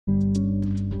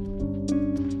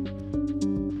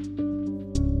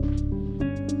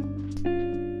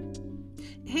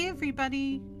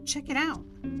everybody, check it out.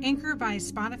 Anchor by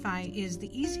Spotify is the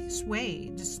easiest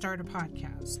way to start a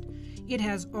podcast. It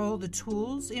has all the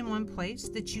tools in one place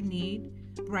that you need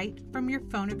right from your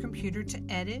phone or computer to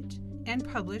edit and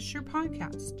publish your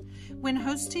podcast. When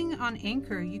hosting on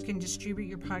Anchor, you can distribute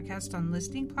your podcast on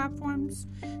listening platforms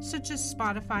such as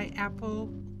Spotify,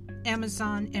 Apple,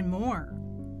 Amazon, and more.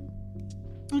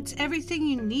 It's everything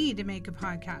you need to make a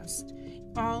podcast,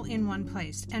 all in one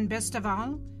place. And best of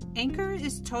all, Anchor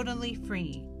is totally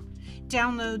free.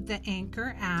 Download the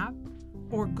Anchor app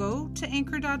or go to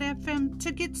anchor.fm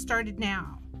to get started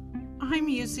now. I'm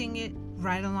using it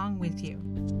right along with you.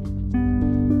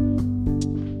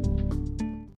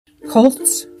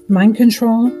 Cults, mind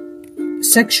control,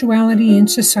 sexuality in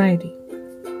society.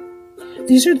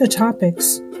 These are the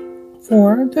topics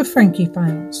for the Frankie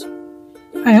Files.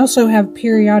 I also have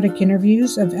periodic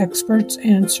interviews of experts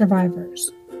and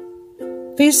survivors.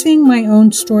 Facing my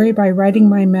own story by writing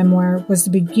my memoir was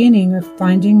the beginning of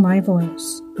finding my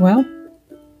voice. Well,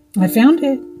 I found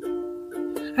it.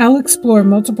 I'll explore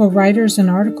multiple writers and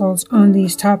articles on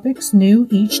these topics new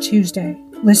each Tuesday.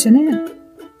 Listen in.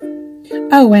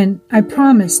 Oh, and I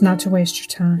promise not to waste your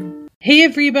time. Hey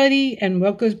everybody, and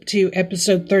welcome to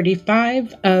episode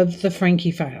 35 of the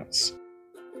Frankie Files.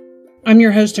 I'm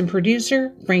your host and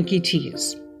producer, Frankie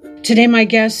Tees. Today my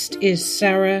guest is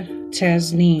Sara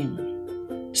Tasneem.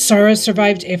 Sara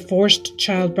survived a forced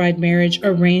child bride marriage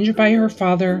arranged by her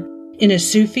father in a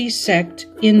Sufi sect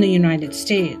in the United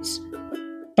States.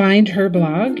 Find her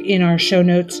blog in our show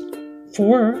notes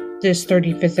for this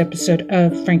 35th episode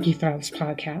of Frankie Files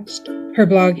podcast. Her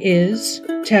blog is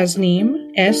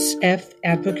Tasneem,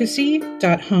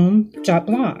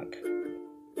 sfadvocacy.home.blog.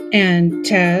 And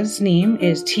Tasneem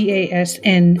is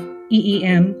Tasneem,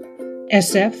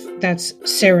 SF, that's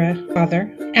Sara,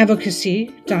 father,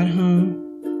 advocacy.home.blog.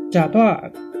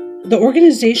 The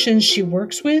organizations she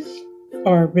works with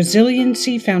are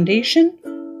Resiliency Foundation,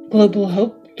 Global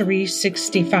Hope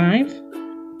 365,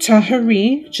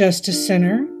 Tahrir Justice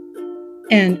Center,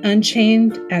 and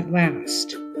Unchained at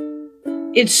Last.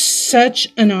 It's such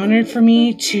an honor for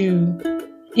me to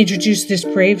introduce this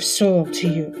brave soul to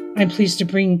you. I'm pleased to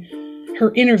bring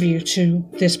her interview to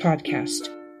this podcast.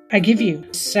 I give you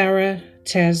Sara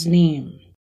Tasneem.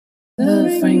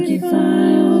 The Frankie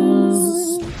Files.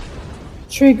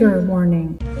 Trigger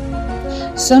warning.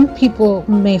 Some people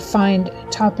may find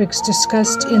topics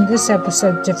discussed in this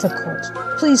episode difficult.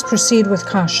 Please proceed with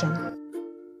caution.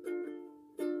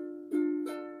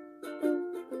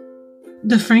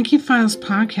 The Frankie Files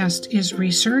podcast is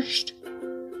researched,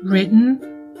 written,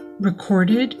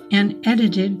 recorded, and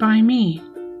edited by me,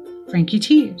 Frankie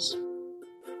Tees.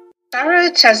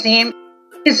 Sara Tasneem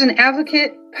is an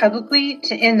advocate publicly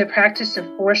to end the practice of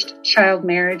forced child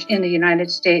marriage in the United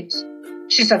States.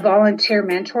 She's a volunteer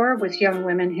mentor with young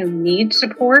women who need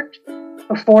support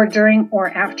before, during, or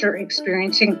after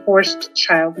experiencing forced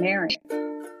child marriage.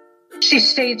 She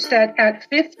states that at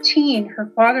 15, her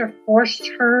father forced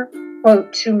her,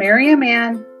 quote, to marry a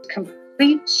man,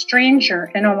 complete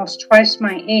stranger and almost twice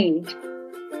my age.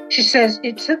 She says,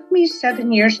 it took me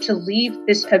 7 years to leave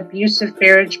this abusive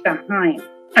marriage behind.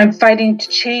 I'm fighting to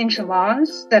change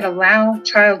laws that allow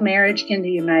child marriage in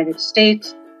the United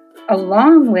States,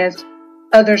 along with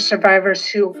other survivors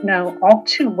who know all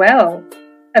too well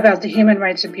about the human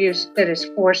rights abuse that is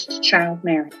forced child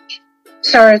marriage.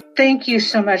 Sara, thank you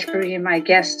so much for being my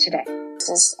guest today. This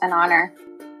is an honor.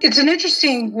 It's an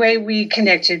interesting way we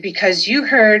connected because you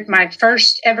heard my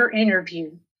first ever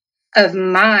interview of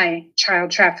my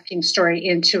child trafficking story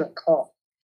into a cult.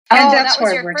 And that's that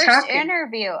was your first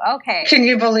interview. Okay. Can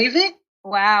you believe it?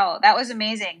 Wow, that was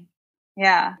amazing.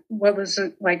 Yeah. What was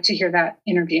it like to hear that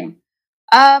interview?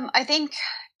 I think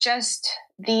just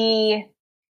the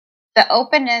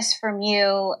openness from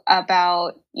you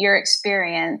about your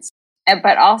experience,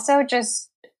 but also just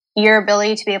your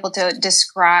ability to be able to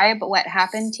describe what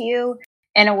happened to you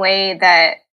in a way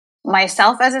that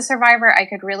myself as a survivor, I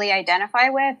could really identify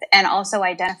with, and also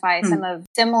identify some of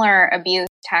similar abuse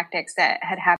tactics that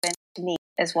had happened to me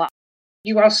as well.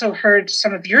 You also heard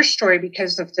some of your story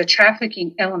because of the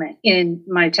trafficking element in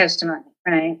my testimony,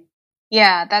 right?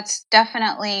 Yeah, that's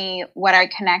definitely what I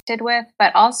connected with,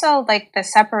 but also like the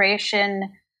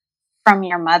separation from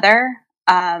your mother.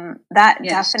 That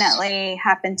definitely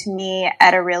happened to me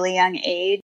at a really young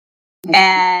age. Mm-hmm.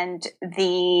 And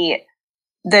the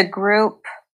group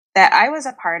that I was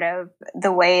a part of,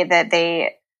 the way that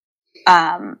they,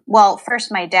 first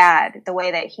my dad, the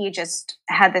way that he just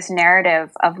had this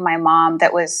narrative of my mom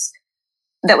that was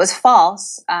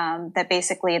false, that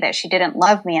basically that she didn't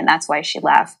love me and that's why she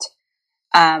left.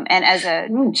 And as a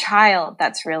child,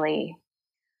 that's really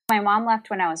My mom left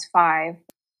when I was 5.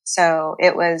 So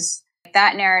it was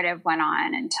that narrative went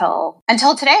on until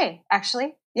today,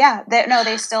 actually. Yeah.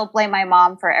 They still blame my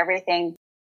mom for everything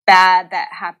bad that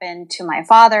happened to my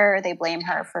father. They blame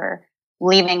her for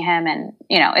leaving him. And,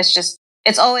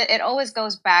 it always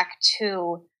goes back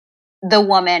to the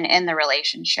woman in the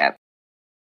relationship.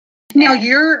 Now,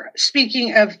 you're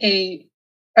speaking of a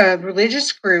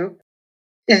religious group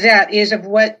that is of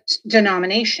what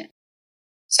denomination?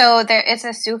 So it's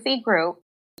a Sufi group.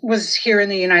 Was here in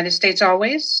the United States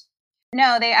always?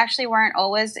 No, they actually weren't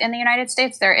always in the United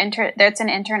States. It's an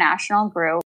international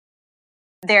group.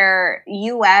 Their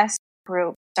U.S.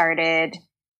 group started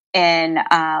in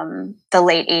the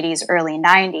late 80s, early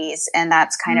 90s. And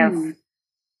that's kind of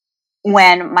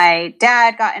when my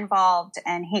dad got involved,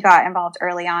 and he got involved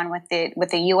early on with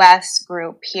the U.S.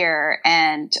 group here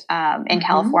and in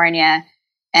California,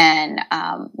 and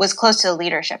was close to the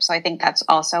leadership. So I think that's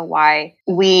also why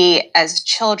we as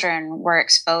children were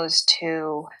exposed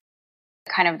to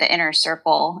kind of the inner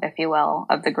circle, if you will,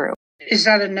 of the group. Is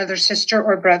that another sister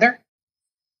or brother?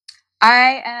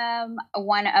 I am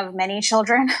one of many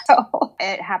children, so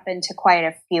it happened to quite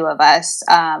a few of us.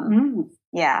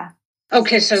 Yeah.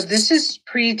 Okay, so this is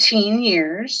pre-teen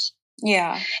years.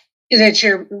 Yeah. That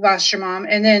you lost your mom.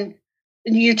 And then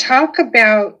you talk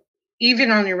about, even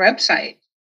on your website,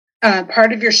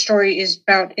 part of your story is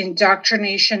about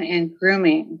indoctrination and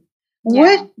grooming. Yeah.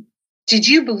 What did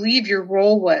you believe your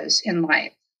role was in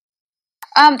life?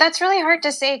 That's really hard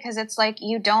to say, because it's like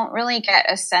you don't really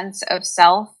get a sense of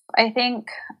self, I think,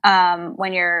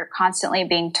 when you're constantly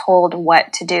being told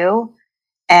what to do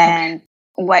and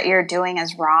what you're doing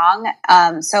is wrong.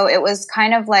 So it was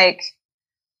kind of like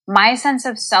my sense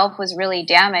of self was really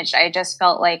damaged. I just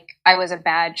felt like I was a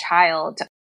bad child,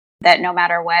 that no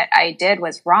matter what I did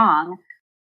was wrong.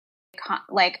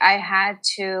 Like I had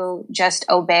to just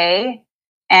obey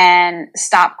and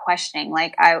stop questioning.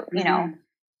 Like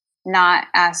not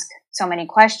ask so many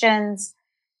questions.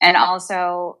 And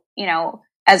also,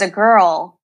 as a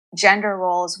girl, gender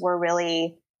roles were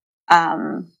really,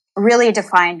 really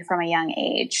defined from a young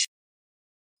age.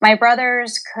 My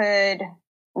brothers could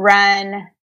run,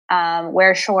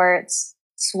 wear shorts,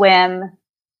 swim.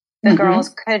 The girls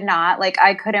could not. Like,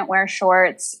 I couldn't wear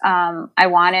shorts. I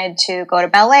wanted to go to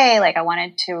ballet. Like, I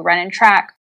wanted to run in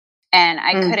track. And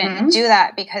I couldn't do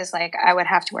that because, like, I would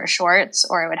have to wear shorts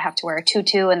or I would have to wear a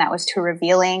tutu, and that was too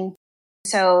revealing.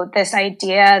 So this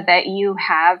idea that you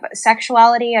have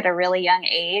sexuality at a really young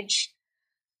age,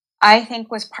 I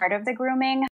think was part of the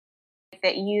grooming,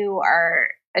 that you are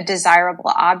a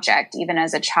desirable object even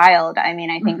as a child. I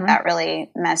mean, I think that really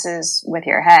messes with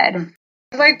your head.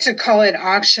 I like to call it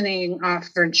auctioning off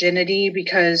virginity,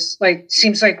 because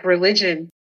seems like religion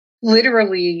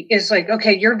literally is like,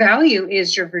 okay, your value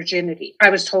is your virginity. I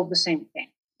was told the same thing.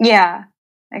 Yeah,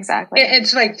 exactly.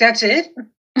 It's like, that's it.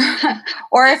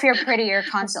 Or if you're pretty, you're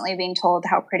constantly being told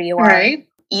how pretty you are. Right.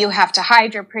 You have to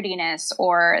hide your prettiness,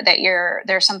 or that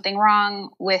there's something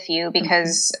wrong with you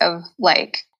because of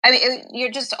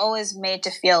you're just always made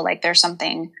to feel like there's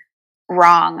something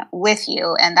wrong with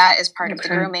you. And that is part of the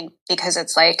grooming, because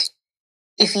it's like,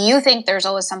 if you think there's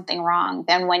always something wrong,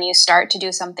 then when you start to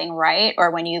do something right,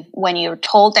 or when you're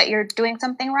told that you're doing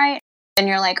something right, then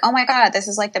you're like, oh my God, this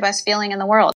is like the best feeling in the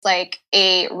world. It's like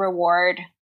a reward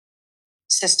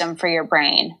system for your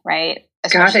brain, right?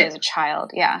 Especially as a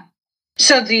child. Yeah.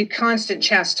 So the constant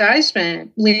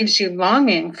chastisement leaves you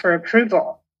longing for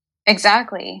approval.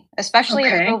 Exactly. Especially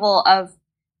approval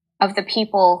of the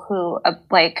people who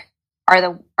are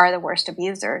the worst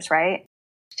abusers, right?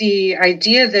 The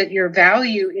idea that your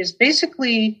value is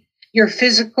basically your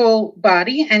physical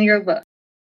body and your look.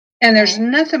 And there's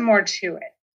nothing more to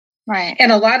it. Right.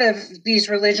 And a lot of these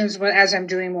religions, as I'm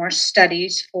doing more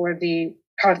studies for the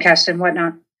podcast and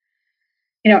whatnot,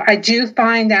 I do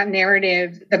find that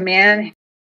narrative, the man,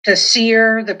 the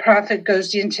seer, the prophet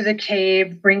goes into the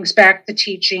cave, brings back the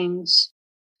teachings.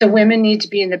 The women need to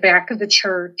be in the back of the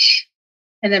church.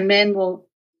 And the men will,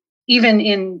 even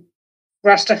in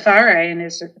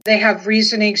Rastafarianism, they have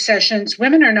reasoning sessions.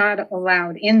 Women are not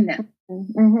allowed in them.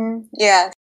 Mm-hmm.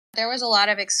 Yeah. There was a lot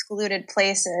of excluded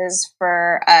places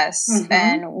for us,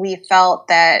 and we felt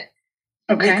that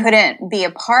we couldn't be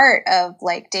a part of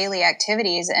daily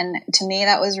activities. And to me,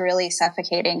 that was really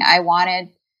suffocating. I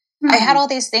had all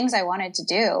these things I wanted to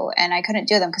do, and I couldn't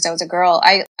do them because I was a girl.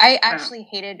 I actually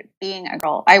hated being a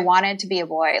girl. I wanted to be a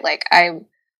boy. Like, I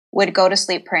would go to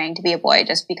sleep praying to be a boy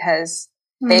just because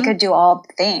they could do all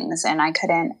the things and I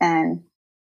couldn't. And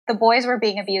the boys were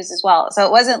being abused as well. So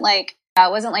it wasn't like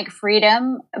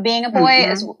freedom being a boy.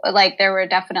 As there were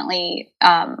definitely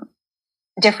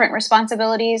different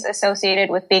responsibilities associated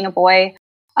with being a boy.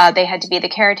 They had to be the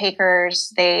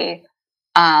caretakers. They,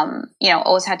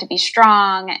 always had to be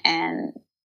strong, and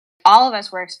all of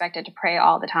us were expected to pray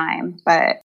all the time.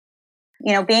 But,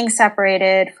 being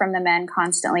separated from the men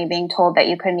constantly, being told that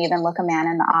you couldn't even look a man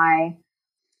in the eye,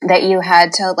 that you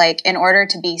had to, in order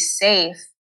to be safe,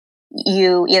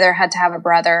 you either had to have a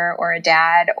brother or a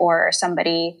dad or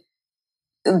somebody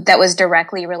that was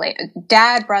directly related,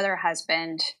 dad, brother,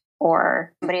 husband,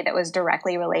 or somebody that was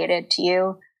directly related to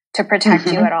you to protect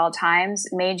you at all times,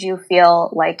 made you feel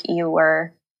like you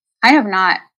were kind of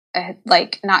not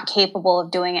capable of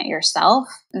doing it yourself.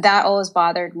 That always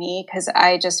bothered me because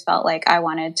I just felt like I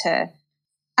wanted to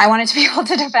be able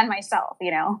to defend myself,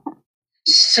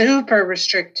 Super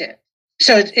restrictive.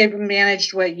 So it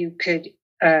managed what you could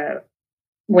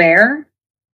wear.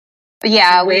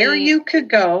 Yeah. Where you could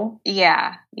go.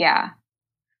 Yeah. Yeah.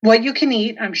 What you can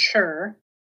eat, I'm sure.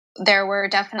 There were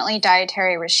definitely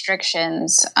dietary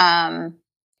restrictions.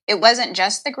 It wasn't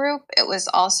just the group. It was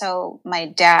also my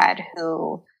dad,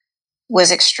 who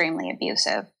was extremely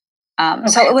abusive.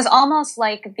 So it was almost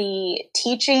like the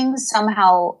teaching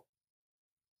somehow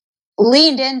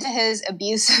leaned into his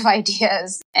abusive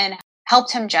ideas and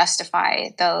helped him justify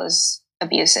those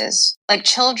abuses. Like,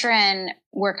 children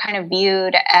were kind of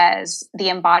viewed as the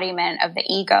embodiment of the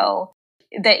ego.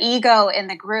 The ego in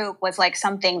the group was like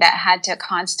something that had to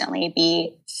constantly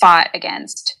be fought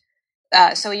against.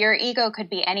 So your ego could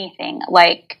be anything.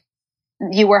 Like,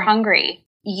 you were hungry,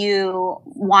 you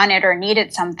wanted or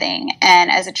needed something.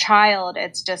 And as a child,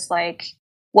 it's just like,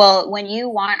 well, when you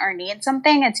want or need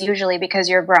something, it's usually because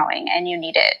you're growing and you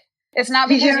need it. It's not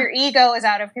because your ego is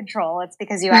out of control. It's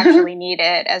because you actually need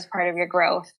it as part of your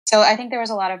growth. So I think there was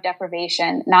a lot of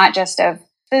deprivation, not just of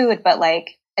food, but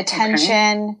like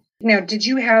attention. Okay. Now, did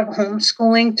you have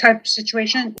homeschooling type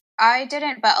situation? I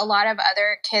didn't, but a lot of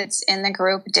other kids in the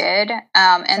group did.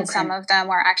 And some of them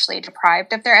were actually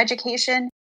deprived of their education.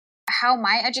 How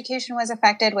my education was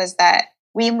affected was that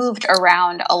we moved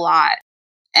around a lot.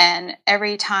 And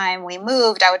every time we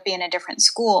moved, I would be in a different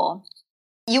school.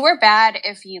 You were bad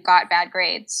if you got bad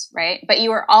grades, right? But you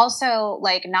were also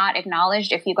not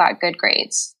acknowledged if you got good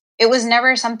grades. It was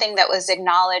never something that was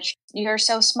acknowledged. You're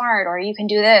so smart, or you can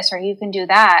do this, or you can do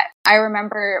that. I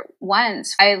remember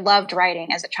once I loved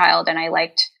writing as a child, and I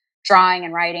liked drawing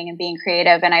and writing and being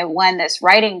creative. And I won this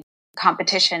writing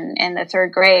competition in the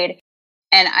 3rd grade.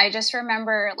 And I just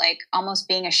remember almost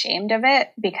being ashamed of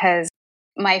it because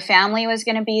my family was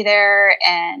going to be there,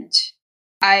 and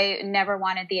I never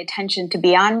wanted the attention to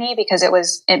be on me because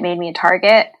it made me a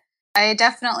target. I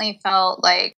definitely felt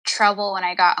like trouble when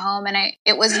I got home, and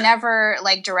it was never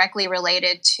directly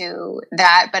related to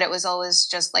that, but it was always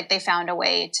just they found a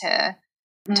way to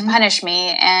punish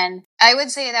me. And I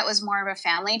would say that was more of a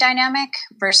family dynamic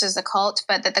versus the cult,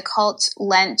 but that the cult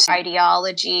lent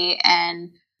ideology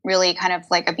and really kind of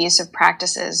abusive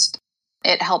practices.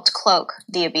 It helped cloak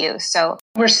the abuse. So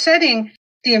we're setting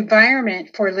the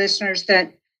environment for listeners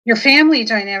that your family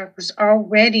dynamic was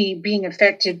already being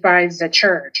affected by the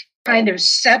church, kind of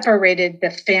separated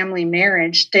the family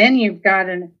marriage. Then you've got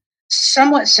a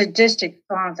somewhat sadistic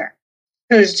father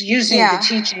who's using the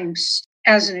teachings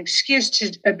as an excuse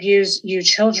to abuse you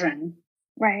children.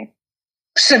 Right.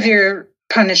 Severe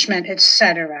punishment,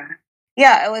 etc.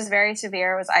 Yeah, it was very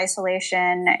severe. It was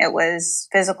isolation. It was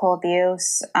physical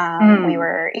abuse. We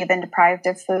were even deprived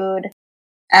of food.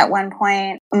 At one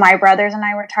point, my brothers and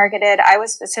I were targeted. I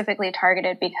was specifically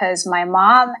targeted because my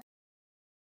mom,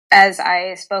 as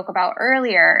I spoke about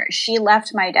earlier, she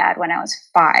left my dad when I was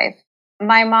 5.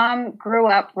 My mom grew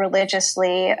up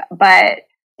religiously, but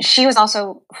she was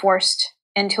also forced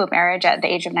into a marriage at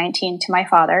the age of 19 to my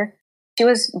father. She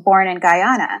was born in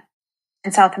Guyana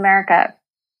in South America,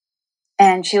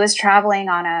 and she was traveling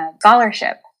on a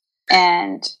scholarship.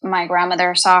 And my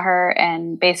grandmother saw her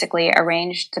and basically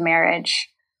arranged the marriage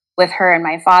with her and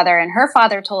my father. And her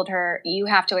father told her, you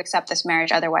have to accept this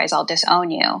marriage, otherwise I'll disown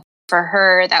you. For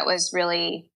her, that was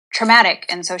really traumatic.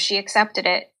 And so she accepted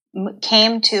it,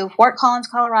 came to Fort Collins,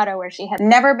 Colorado, where she had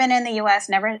never been in the U.S.,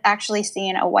 never actually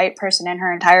seen a white person in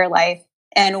her entire life,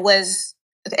 and was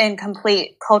in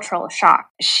complete cultural shock.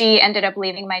 She ended up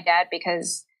leaving my dad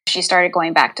because she started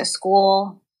going back to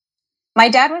school. My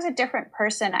dad was a different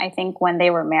person, I think, when they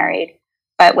were married.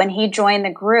 But when he joined the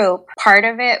group, part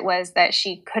of it was that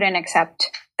she couldn't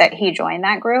accept that he joined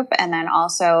that group. And then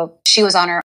also she was on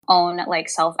her own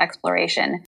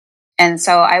self-exploration. And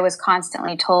so I was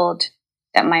constantly told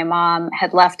that my mom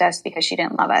had left us because she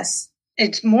didn't love us.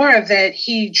 It's more of that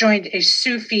he joined a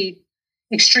Sufi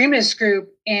extremist group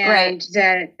and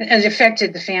that it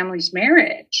affected the family's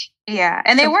marriage. Yeah.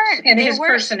 And his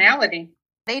personality.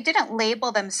 They didn't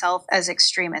label themselves as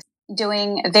extremists.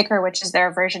 Doing dhikr, which is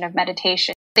their version of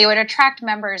meditation, they would attract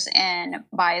members in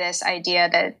by this idea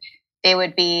that they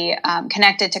would be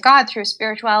connected to God through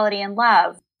spirituality and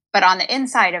love. But on the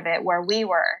inside of it, where we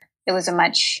were, it was a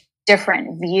much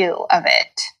different view of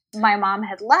it. My mom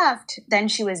had left, then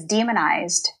she was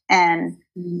demonized, and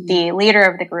the leader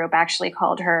of the group actually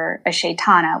called her a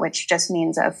shaitana, which just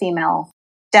means a female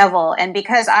devil. And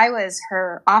because I was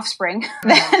her offspring,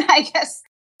 then I guess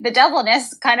the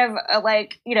devilness kind of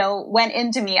went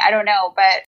into me. I don't know,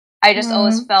 but I just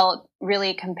always felt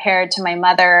really compared to my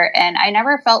mother, and I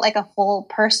never felt like a full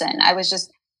person.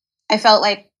 I felt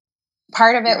like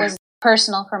part of it was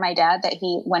personal for my dad, that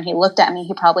when he looked at me,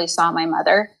 he probably saw my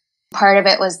mother. Part of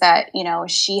it was that,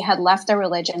 she had left the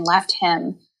religion, left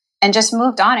him, and just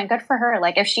moved on, and good for her.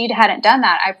 Like, if she hadn't done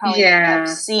that, I probably wouldn't have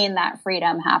seen that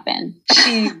freedom happen.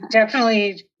 She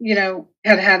definitely,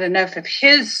 had enough of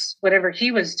whatever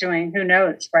he was doing, who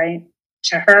knows, right?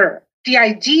 To her. The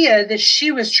idea that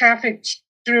she was trafficked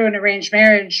through an arranged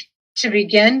marriage to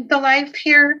begin the life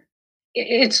here,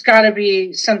 it's got to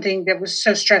be something that was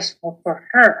so stressful for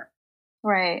her.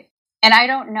 Right. And I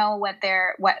don't know what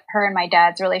her and my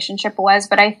dad's relationship was,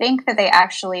 but I think that they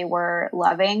actually were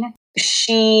loving.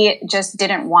 She just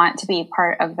didn't want to be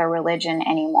part of the religion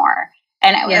anymore.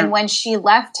 And when she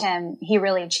left him, he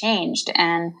really changed.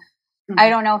 And I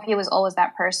don't know if he was always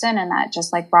that person and that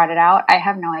just brought it out. I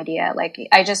have no idea.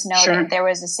 I just know that there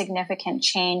was a significant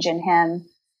change in him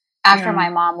after my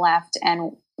mom left.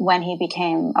 And when he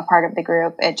became a part of the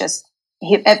group,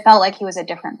 it felt like he was a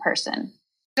different person.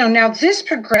 So now this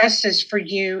progresses for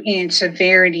you in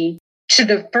severity to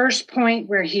the first point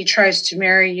where he tries to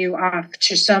marry you off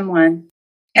to someone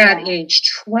at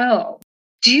age 12.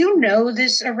 Do you know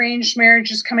this arranged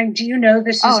marriage is coming? Do you know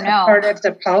this is a part of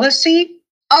the policy?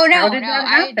 Oh, no. How did that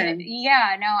happen?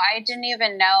 I didn't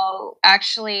even know.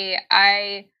 Actually,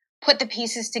 I put the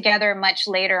pieces together much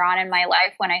later on in my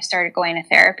life when I started going to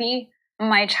therapy.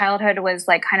 My childhood was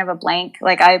kind of a blank.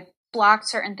 I blocked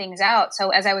certain things out.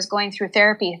 So as I was going through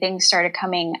therapy, things started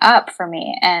coming up for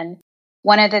me. And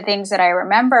one of the things that I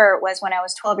remember was when I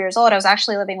was 12 years old, I was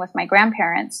actually living with my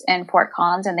grandparents in Fort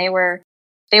Collins, and they were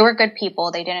good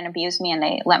people. They didn't abuse me, and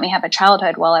they let me have a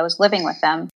childhood while I was living with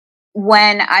them.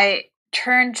 When I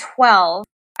turned 12,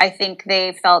 I think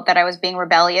they felt that I was being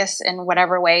rebellious in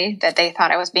whatever way that they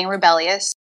thought I was being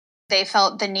rebellious. They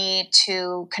felt the need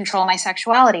to control my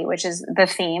sexuality, which is the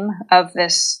theme of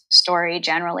this story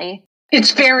generally.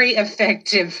 It's very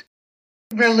effective.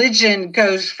 Religion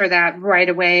goes for that right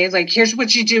away. Here's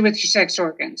what you do with your sex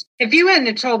organs. If you hadn't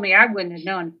have told me, I wouldn't have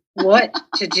known what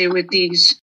to do with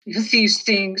these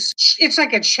things. It's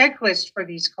like a checklist for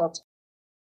these cults.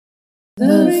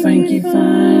 The Frankie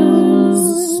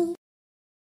Files.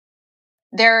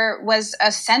 There was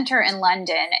a center in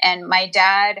London, and my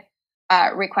dad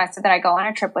requested that I go on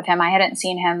a trip with him. I hadn't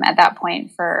seen him at that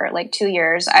point for 2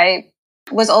 years. I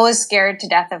was always scared to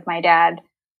death of my dad,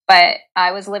 but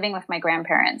I was living with my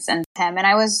grandparents and him, and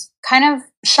I was kind of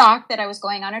shocked that I was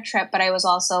going on a trip, but I was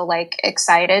also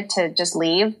excited to just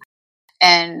leave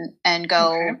and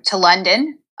go to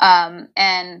London.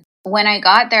 And when I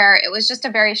got there, it was just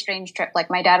a very strange trip.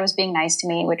 My dad was being nice to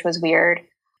me, which was weird.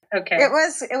 Okay. It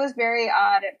was very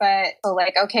odd, but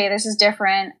okay, this is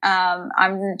different.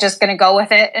 I'm just going to go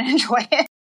with it and enjoy it.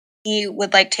 He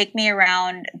would take me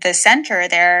around the center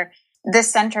there. This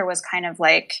center was kind of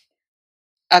like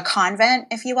a convent,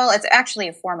 if you will. It's actually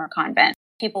a former convent.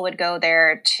 People would go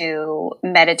there to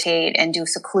meditate and do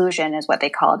seclusion is what they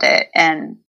called it.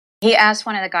 And he asked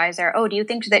one of the guys there, "Oh, do you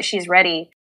think that she's ready?"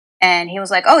 And he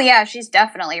was like, "Oh yeah, she's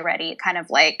definitely ready." Kind of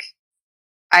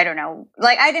I don't know.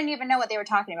 I didn't even know what they were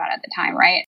talking about at the time,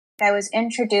 right? I was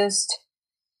introduced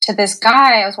to this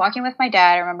guy. I was walking with my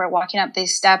dad. I remember walking up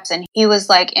these steps, and he was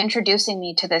introducing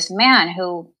me to this man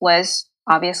who was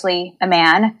obviously a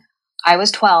man. I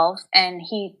was 12, and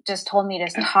he just told me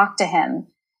to talk to him.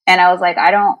 And I was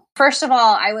first of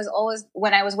all,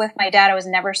 when I was with my dad, I was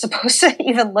never supposed to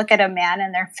even look at a man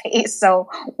in their face. So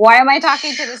why am I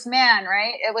talking to this man,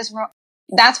 right?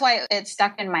 That's why it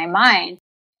stuck in my mind.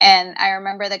 And I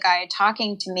remember the guy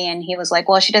talking to me, and he was like,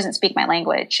 "Well, she doesn't speak my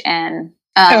language." And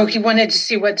he wanted to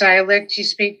see what dialect you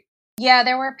speak? Yeah,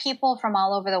 there were people from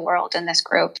all over the world in this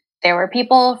group. There were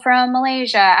people from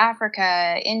Malaysia,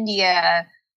 Africa, India,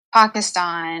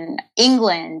 Pakistan,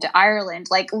 England, Ireland,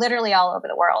 literally all over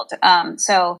the world.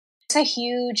 So it's a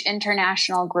huge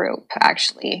international group,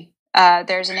 actually.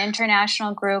 There's an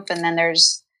international group, and then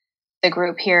there's the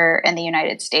group here in the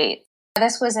United States.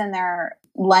 This was in their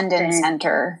London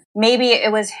center. Maybe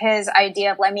it was his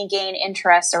idea of let me gain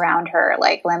interest around her.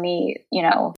 Like, let me,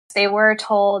 they were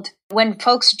told when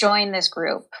folks joined this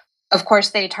group, of course,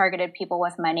 they targeted people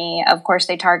with money. Of course,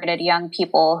 they targeted young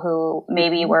people who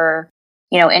maybe were,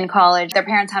 in college. Their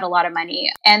parents had a lot of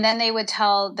money. And then they would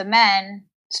tell the men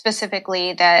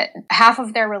specifically that half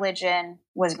of their religion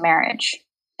was marriage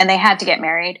and they had to get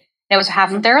married. It was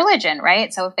half of their religion,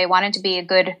 right? So if they wanted to be a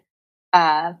good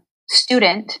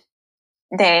student,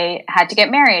 they had to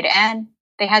get married and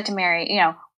they had to marry,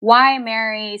 why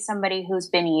marry somebody who's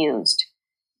been used?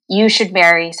 You should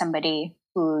marry somebody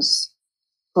who is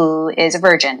a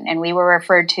virgin. And we were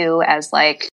referred to as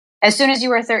like, as soon as you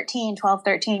were 12,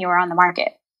 13, you were on the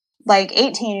market. Like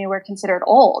 18, you were considered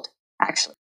old,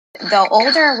 actually. The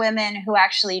older women who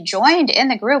actually joined in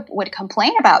the group would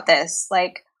complain about this.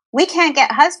 Like, we can't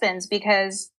get husbands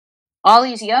because all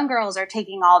these young girls are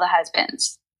taking all the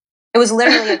husbands. It was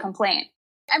literally a complaint.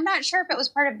 I'm not sure if it was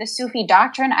part of the Sufi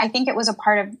doctrine. I think it was a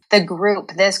part of the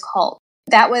group, this cult.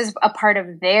 That was a part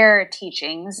of their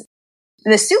teachings.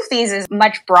 The Sufis is a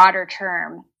much broader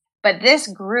term, but this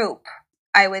group,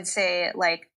 I would say,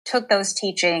 like, took those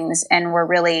teachings and were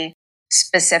really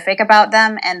specific about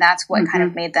them. And that's what kind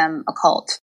of made them a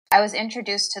cult. I was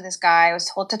introduced to this guy. I was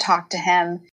told to talk to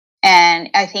him. And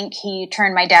I think he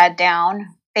turned my dad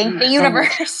down. Thank the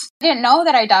universe. I didn't know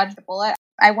that I dodged a bullet.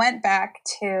 I went back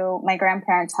to my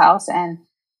grandparents' house and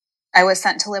I was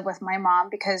sent to live with my mom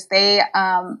because they,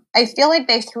 I feel like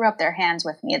they threw up their hands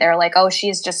with me. They're like, oh,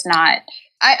 she's just not,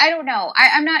 I don't know.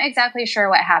 I'm not exactly sure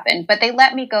what happened, but they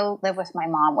let me go live with my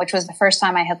mom, which was the first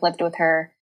time I had lived with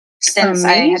her since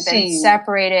I had been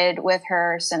separated with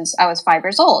her since I was 5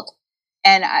 years old.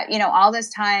 And, all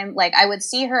this time, like I would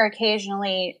see her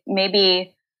occasionally,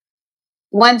 maybe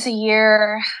once a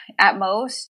year at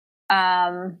most.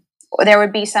 There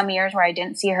would be some years where I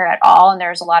didn't see her at all. And there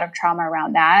was a lot of trauma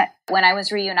around that. When I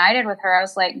was reunited with her, I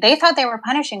was like, they thought they were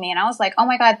punishing me. And I was like, oh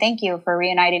my God, thank you for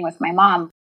reuniting with my mom.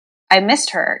 I missed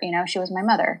her. She was my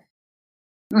mother.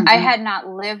 I had not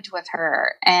lived with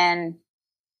her, and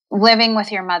living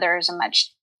with your mother is a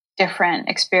much different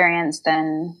experience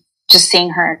than just seeing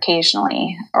her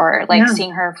occasionally or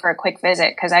seeing her for a quick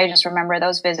visit. Cause I just remember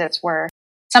those visits were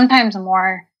sometimes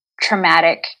more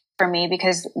traumatic for me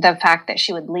because the fact that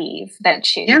she would leave, that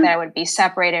I would be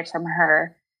separated from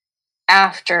her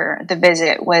after the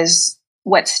visit was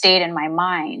what stayed in my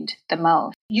mind the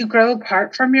most. You grow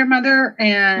apart from your mother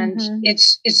and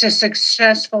it's a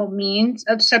successful means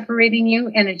of separating you.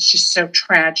 And it's just so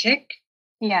tragic.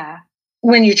 Yeah.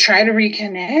 When you try to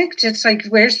reconnect, it's like,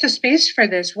 where's the space for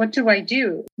this? What do I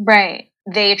do? Right.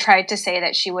 They tried to say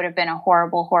that she would have been a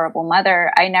horrible, horrible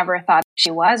mother. I never thought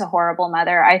she was a horrible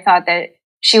mother. I thought that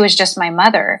she was just my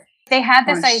mother. They had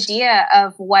this idea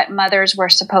of what mothers were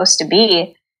supposed to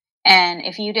be. And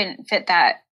if you didn't fit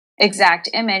that exact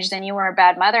image, then you were a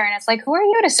bad mother. And it's like, who are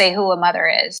you to say who a mother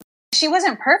is? She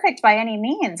wasn't perfect by any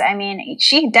means. I mean,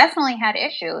 she definitely had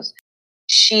issues.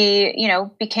 She,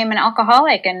 became an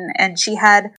alcoholic and she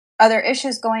had other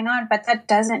issues going on, but that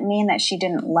doesn't mean that she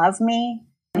didn't love me,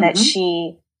 that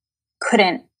she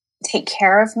couldn't take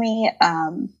care of me,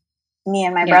 me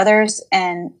and my brothers.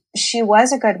 And she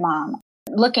was a good mom.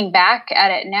 Looking back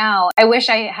at it now, I wish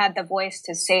I had the voice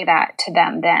to say that to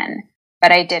them then,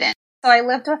 but I didn't. So I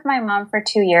lived with my mom for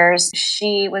 2 years.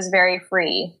 She was very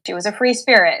free. She was a free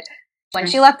spirit. When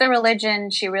she left the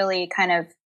religion, she really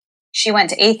she went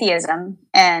to atheism,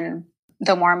 and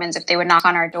the Mormons, if they would knock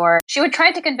on our door, she would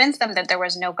try to convince them that there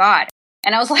was no God.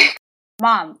 And I was like,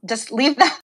 Mom, just leave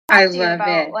that. I love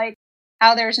it. Like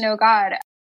how there's no God.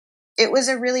 It was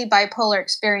a really bipolar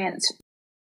experience.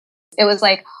 It was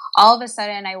like all of a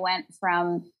sudden I went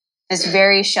from this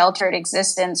very sheltered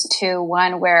existence to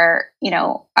one where,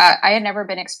 I had never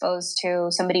been exposed to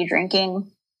somebody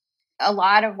drinking. A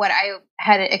lot of what I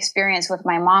had experienced with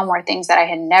my mom were things that I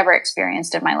had never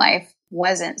experienced in my life.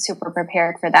 Wasn't super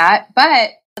prepared for that.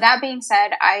 But that being said,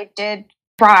 I did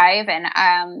thrive. And,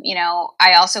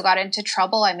 I also got into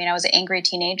trouble. I mean, I was an angry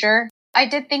teenager. I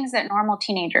did things that normal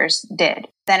teenagers did.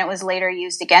 Then it was later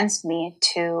used against me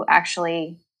to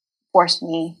actually force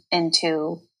me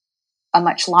into a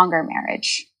much longer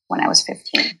marriage when I was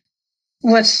 15.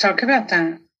 Let's talk about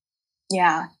that.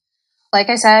 Yeah. Like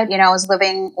I said, I was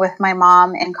living with my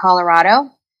mom in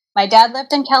Colorado. My dad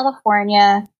lived in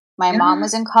California. My mom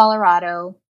was in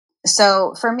Colorado.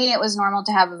 So for me, it was normal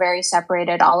to have a very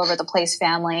separated, all over the place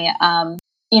family.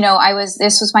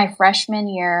 This was my freshman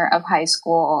year of high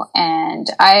school, and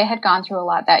I had gone through a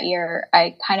lot that year.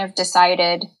 I kind of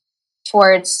decided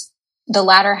towards the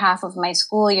latter half of my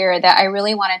school year that I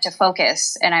really wanted to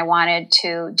focus and I wanted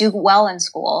to do well in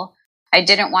school. I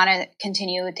didn't want to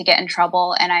continue to get in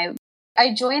trouble. And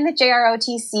I joined the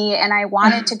JROTC, and I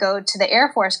wanted to go to the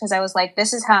Air Force because I was like,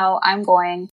 this is how I'm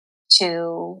going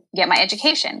to get my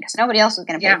education, because nobody else was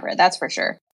going to pay for it. That's for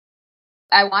sure.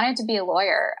 I wanted to be a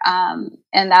lawyer.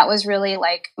 And that was really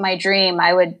like my dream.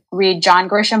 I would read John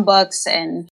Grisham books,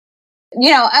 and,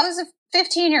 I was a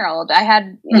 15-year-old. I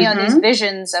had, these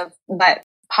visions of what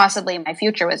possibly my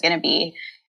future was going to be.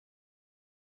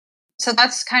 So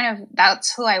that's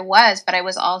who I was. But I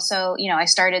was also, I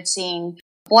started seeing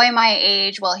a boy my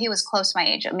age. Well, he was close to my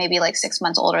age, maybe like 6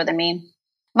 months older than me.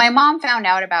 My mom found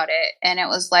out about it, and it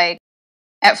was like,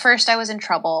 at first I was in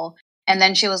trouble. And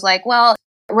then she was like, well,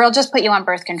 we'll just put you on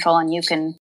birth control and you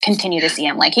can continue to see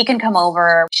him. Like, he can come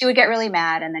over. She would get really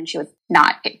mad, and then she would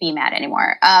not be mad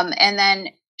anymore. And then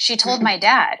she told my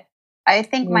dad. I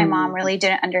think my mom really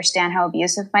didn't understand how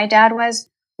abusive my dad was.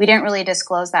 We didn't really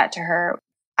disclose that to her.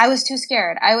 I was too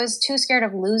scared. I was too scared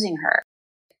of losing her.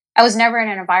 I was never in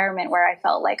an environment where I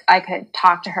felt like I could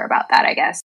talk to her about that, I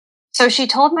guess. So she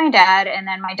told my dad, and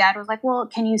then my dad was like, well,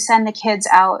 can you send the kids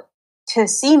out to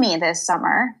see me this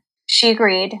summer? She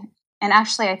agreed. And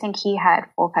actually, I think he had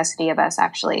full custody of us,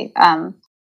 actually. I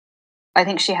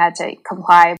think she had to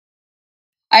comply.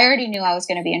 I already knew I was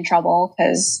going to be in trouble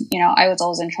because, I was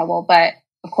always in trouble. But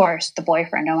of course, the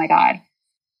boyfriend, oh my God.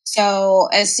 So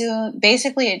as soon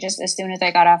as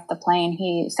I got off the plane,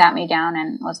 he sat me down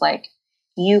and was like,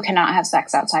 you cannot have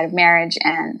sex outside of marriage.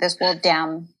 And this will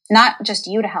damn not just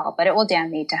you to hell, but it will damn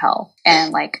me to hell.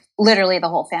 And like literally the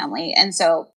whole family. And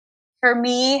so for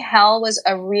me, hell was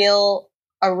a real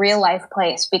life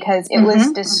place, because it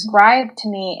was described to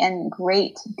me in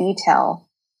great detail.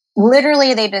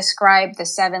 Literally, they described the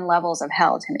 7 levels of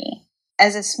hell to me.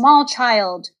 As a small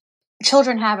child,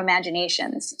 children have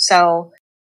imaginations. So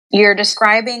you're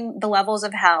describing the levels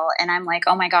of hell, and I'm like,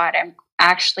 oh my God, I'm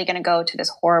actually going to go to this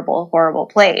horrible, horrible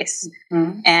place.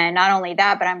 And not only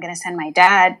that, but I'm going to send my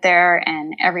dad there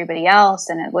and everybody else.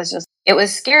 And it was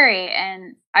scary.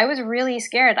 And I was really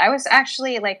scared. I was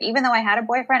actually like, even though I had a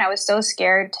boyfriend, I was so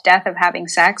scared to death of having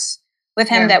sex with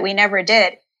him that we never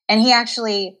did. And he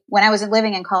actually, when I was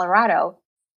living in Colorado,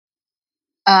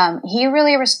 he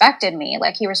really respected me.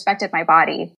 Like, he respected my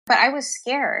body, but I was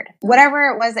scared. Whatever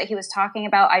it was that he was talking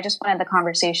about, I just wanted the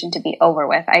conversation to be over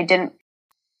with.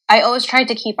 I always tried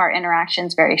to keep our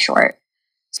interactions very short.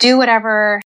 Do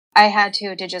whatever I had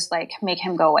to just like make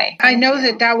him go away. I know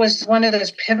that was one of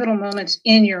those pivotal moments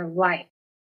in your life.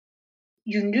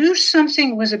 You knew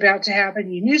something was about to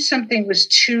happen. You knew something was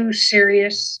too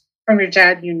serious from your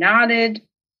dad. You nodded.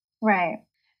 Right.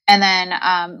 And then,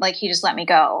 he just let me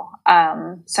go.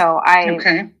 That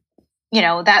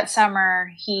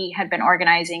summer he had been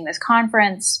organizing this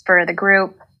conference for the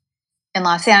group in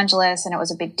Los Angeles, and it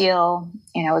was a big deal.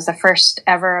 It was the first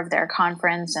ever of their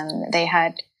conference, and they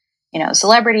had,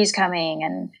 celebrities coming,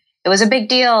 and it was a big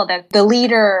deal that the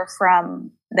leader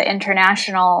from the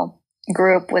international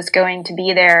group was going to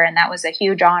be there, and that was a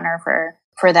huge honor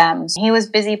for them. He was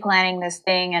busy planning this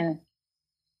thing, and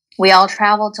we all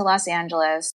traveled to Los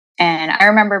Angeles. And I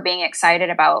remember being excited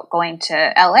about going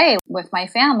to LA with my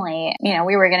family.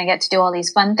 We were going to get to do all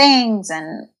these fun things.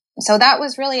 And so that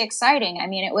was really exciting. I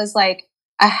mean, it was like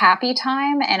a happy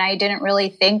time, and I didn't really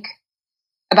think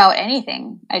about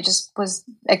anything. I just was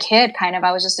a kid, kind of.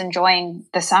 I was just enjoying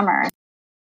the summer.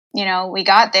 We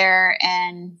got there,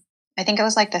 and I think it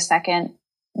was like the second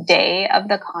day of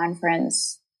the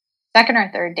conference, second or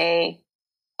third day.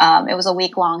 It was a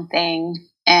week-long thing.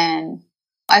 And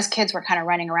us kids were kind of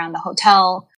running around the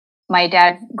hotel. My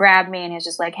dad grabbed me and he was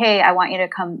just like, hey, I want you to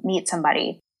come meet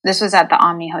somebody. This was at the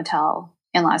Omni Hotel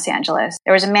in Los Angeles.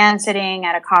 There was a man sitting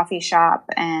at a coffee shop,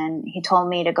 and he told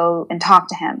me to go and talk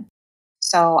to him.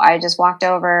 So I just walked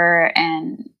over,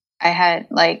 and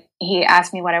he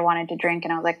asked me what I wanted to drink,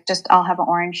 and I was like, I'll have an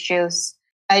orange juice.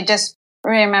 I just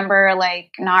remember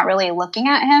not really looking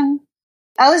at him.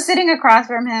 I was sitting across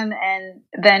from him, and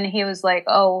then he was like,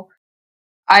 oh,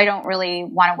 I don't really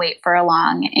want to wait for a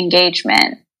long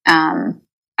engagement.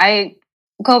 I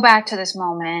go back to this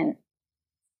moment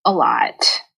a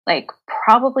lot,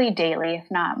 probably daily, if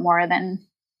not more than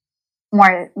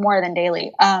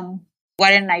daily. Why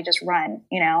didn't I just run,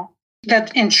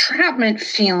 That entrapment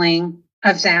feeling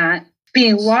of that,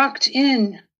 being walked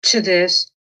in to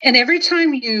this. And every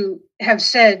time you have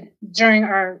said during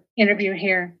our interview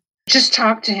here, just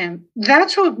talk to him.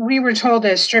 That's what we were told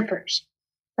as strippers.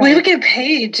 Right. We would get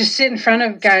paid to sit in front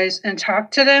of guys and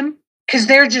talk to them, because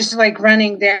they're just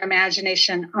running their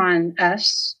imagination on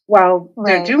us while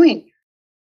they're doing it.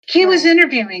 He was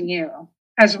interviewing you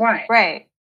as wife. Right.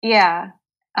 Yeah.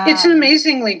 It's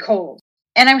amazingly cold.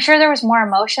 And I'm sure there was more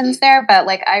emotions there, but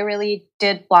like I really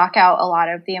did block out a lot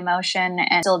of the emotion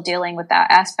and still dealing with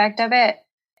that aspect of it.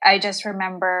 I just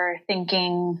remember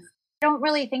thinking, I don't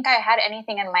really think I had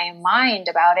anything in my mind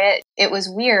about it. It was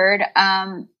weird.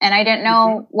 And I didn't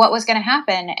know what was going to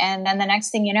happen. And then the next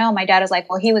thing you know, my dad is like,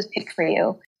 well, he was picked for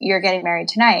you. You're getting married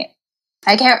tonight.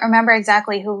 I can't remember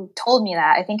exactly who told me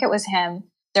that. I think it was him.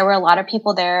 There were a lot of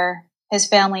people there. His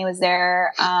family was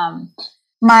there.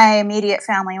 My immediate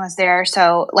family was there.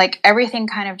 So like everything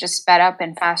kind of just sped up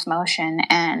in fast motion.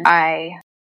 And I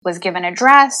was given a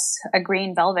dress, a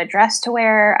green velvet dress to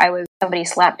wear. Somebody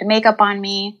slapped makeup on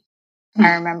me.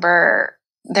 I remember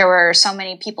there were so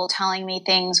many people telling me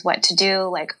things, what to do.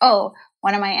 Like, oh,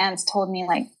 one of my aunts told me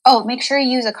like, oh, make sure you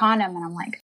use a condom. And I'm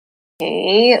like,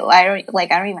 okay, I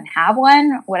don't even have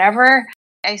one, whatever.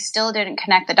 I still didn't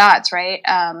connect the dots. Right.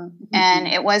 And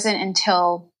it wasn't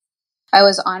until I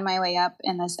was on my way up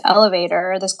in this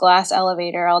elevator, this glass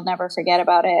elevator. I'll never forget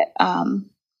about it. And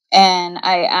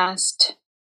I asked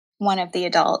one of the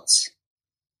adults,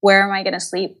 where am I going to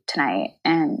sleep tonight?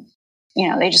 And,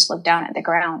 they just looked down at the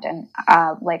ground and,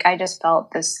 I just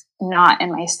felt this knot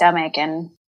in my stomach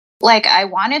and like I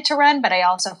wanted to run, but I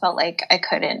also felt like I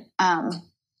couldn't.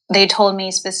 They told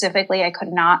me specifically I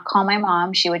could not call my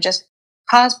mom. She would just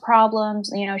cause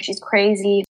problems. She's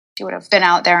crazy. She would have been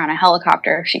out there on a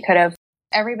helicopter if she could have.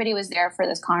 Everybody was there for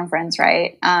this conference,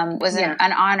 right? It was an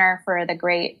honor for the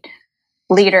great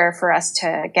leader for us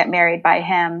to get married by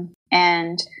him.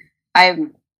 And I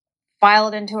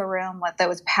filed into a room that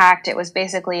was packed. It was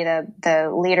basically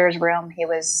the leader's room. He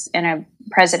was in a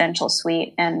presidential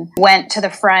suite and went to the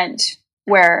front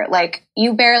where like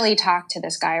you barely talk to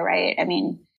this guy, right? I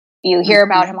mean, you hear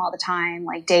about him all the time,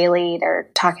 like daily. They're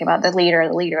talking about the leader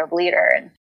of leader.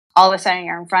 And all of a sudden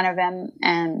you're in front of him.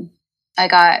 And I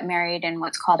got married in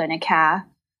what's called a nikah.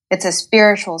 It's a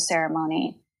spiritual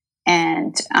ceremony.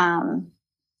 And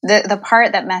the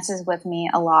part that messes with me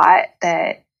a lot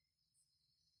that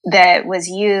was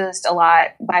used a lot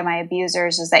by my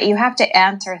abusers is that you have to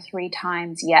answer 3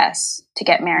 times yes to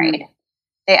get married.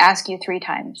 They ask you 3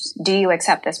 times, do you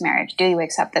accept this marriage? Do you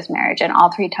accept this marriage? And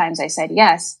all 3 times I said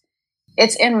yes.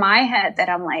 It's in my head that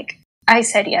I'm like, I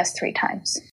said yes 3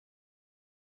 times.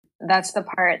 That's the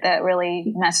part that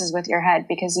really messes with your head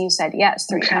because you said yes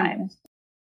 3 times.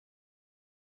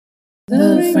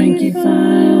 The Frankie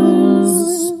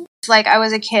Files. It's like I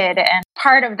was a kid and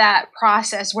part of that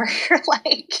process where you're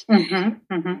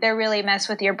like, they really mess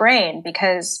with your brain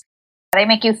because they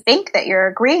make you think that you're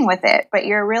agreeing with it, but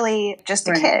you're really just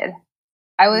a kid.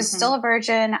 I was still a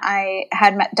virgin. I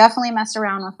had definitely messed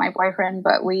around with my boyfriend,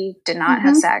 but we did not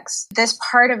have sex. This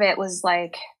part of it was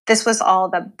like, this was all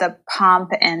the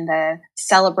pomp and the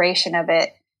celebration of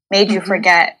it made you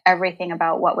forget everything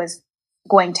about what was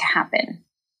going to happen.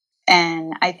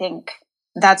 And I think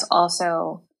that's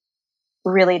also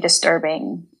really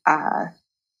disturbing,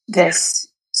 this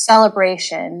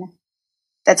celebration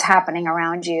that's happening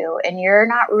around you and you're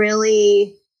not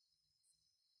really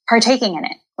partaking in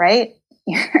it, right?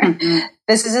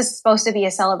 This is supposed to be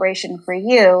a celebration for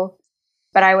you,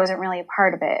 but I wasn't really a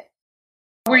part of it.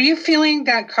 Were you feeling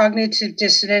that cognitive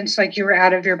dissonance, like you were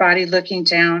out of your body looking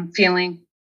down, feeling?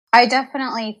 I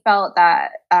definitely felt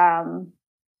that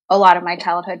a lot of my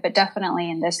childhood, but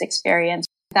definitely in this experience,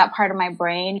 that part of my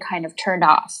brain kind of turned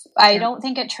off. I don't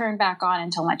think it turned back on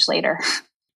until much later.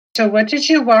 So what did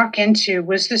you walk into?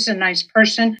 Was this a nice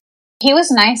person? He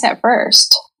was nice at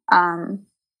first.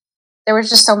 There was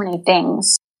just so many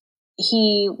things.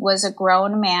 He was a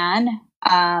grown man,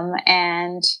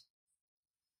 and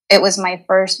it was my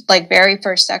very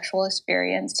first sexual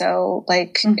experience. So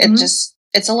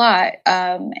it's a lot.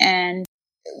 And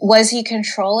was he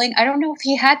controlling? I don't know if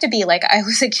he had to be. Like, I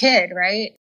was a kid,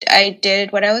 right? I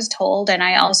did what I was told. And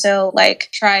I also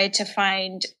tried to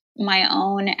find my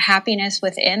own happiness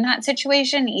within that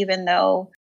situation, even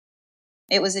though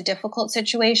it was a difficult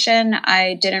situation.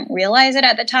 I didn't realize it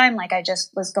at the time. I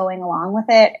just was going along with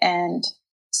it. And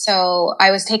so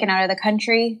I was taken out of the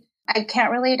country. I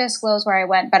can't really disclose where I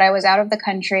went, but I was out of the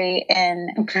country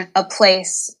in a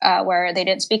place where they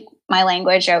didn't speak my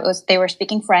language. They were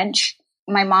speaking French.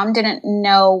 My mom didn't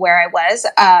know where I was.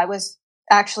 I was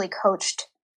actually coached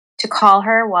to call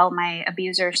her while my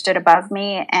abuser stood above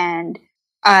me. And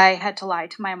I had to lie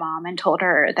to my mom and told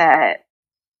her that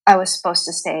I was supposed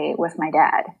to stay with my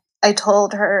dad. I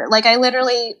told her,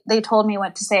 they told me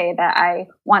what to say, that I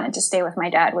wanted to stay with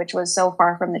my dad, which was so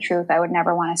far from the truth. I would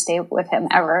never want to stay with him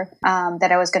ever,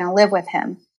 that I was going to live with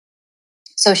him.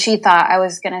 So she thought I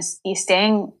was going to be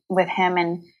staying with him,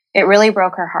 and it really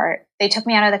broke her heart. They took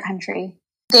me out of the country.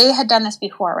 They had done this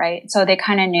before, right? So they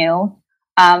kind of knew.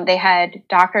 They had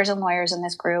doctors and lawyers in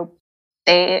this group.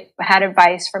 They had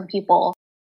advice from people.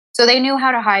 So they knew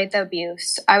how to hide the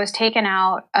abuse. I was taken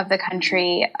out of the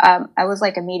country. I was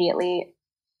like I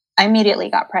immediately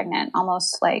got pregnant,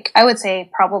 almost like, I would say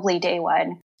probably day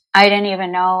one. I didn't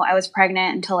even know I was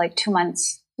pregnant until like 2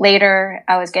 months later.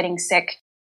 I was getting sick.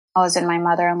 I was in my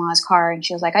mother-in-law's car and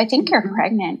she was like, I think you're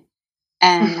pregnant.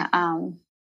 And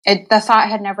the thought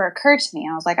had never occurred to me.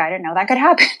 I was like, I didn't know that could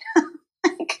happen.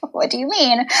 Like, what do you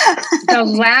mean? The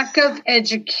lack of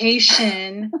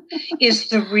education is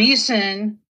the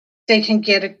reason they can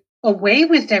get away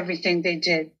with everything they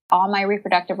did. All my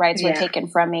reproductive rights were taken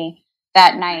from me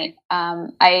that night.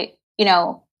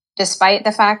 Despite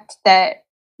the fact that,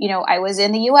 I was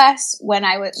in the US when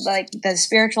I was like the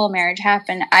spiritual marriage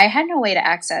happened, I had no way to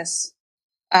access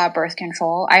birth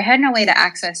control. I had no way to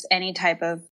access any type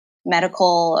of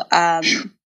medical,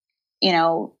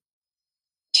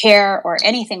 care or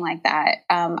anything like that.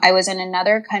 I was in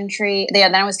another country.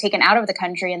 Then I was taken out of the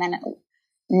country and then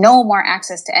no more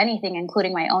access to anything,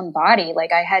 including my own body.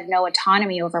 Like I had no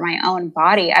autonomy over my own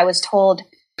body. I was told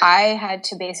I had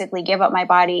to basically give up my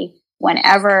body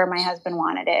whenever my husband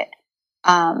wanted it,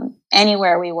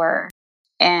 anywhere we were.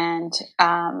 And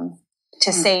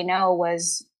to say no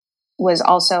was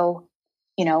also,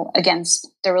 against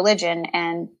the religion.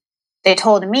 And they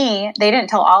told me, they didn't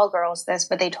tell all girls this,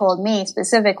 but they told me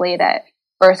specifically that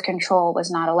birth control was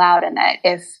not allowed and that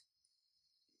if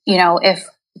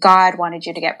God wanted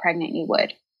you to get pregnant, you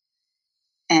would.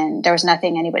 And there was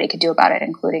nothing anybody could do about it,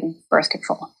 including birth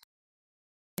control.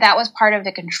 That was part of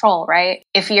the control, right?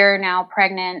 If you're now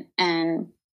pregnant, and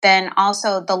then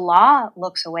also the law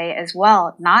looks away as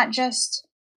well, not just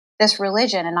this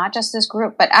religion and not just this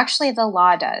group, but actually the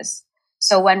law does.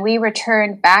 So when we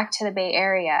returned back to the Bay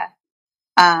Area,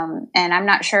 and I'm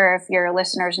not sure if your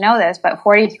listeners know this, but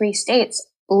 43 states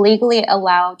legally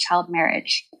allow child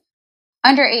marriage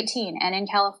under 18. And in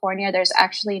California, there's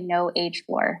actually no age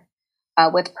floor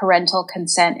with parental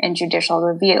consent and judicial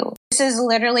review. This is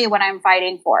literally what I'm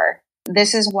fighting for.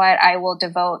 This is what I will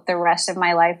devote the rest of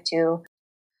my life to.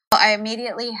 I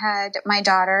immediately had my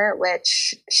daughter,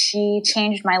 which she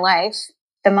changed my life.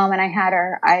 The moment I had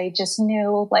her, I just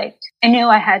knew,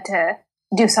 I had to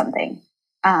do something.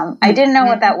 I didn't know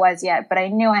what that was yet, but I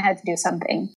knew I had to do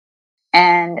something.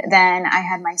 And then I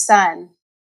had my son.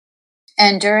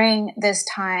 And during this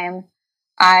time,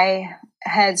 I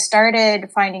had started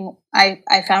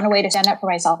I found a way to stand up for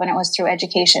myself, and it was through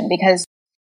education. Because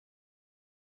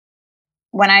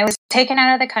when I was taken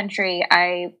out of the country,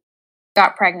 I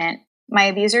got pregnant. My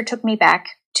abuser took me back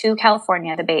to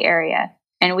California, the Bay Area,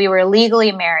 and we were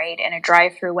legally married in a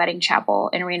drive-through wedding chapel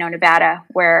in Reno, Nevada,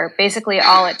 where basically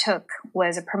all it took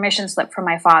was a permission slip from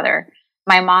my father.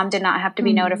 My mom did not have to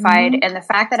be notified, and the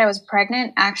fact that I was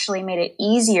pregnant actually made it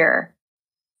easier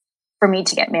for me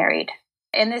to get married.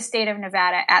 In the state of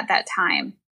Nevada at that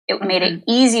time, it made it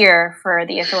easier for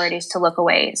the authorities to look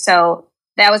away. So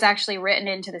that was actually written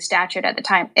into the statute at the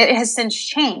time. It has since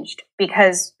changed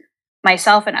because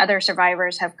myself and other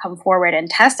survivors have come forward and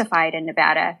testified in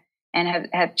Nevada and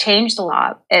have changed the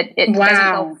law. It doesn't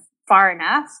go far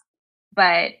enough,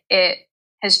 but it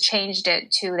has changed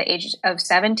it to the age of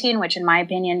 17, which in my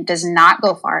opinion does not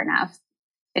go far enough.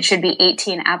 It should be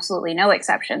 18, absolutely no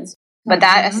exceptions. But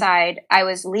that aside, I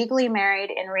was legally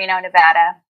married in Reno,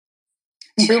 Nevada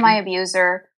to my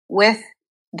abuser with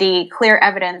the clear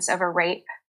evidence of a rape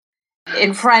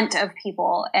in front of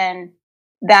people. And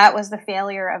that was the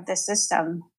failure of the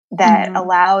system that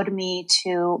allowed me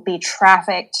to be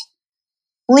trafficked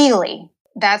legally.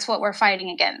 That's what we're fighting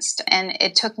against. And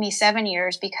it took me 7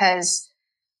 years because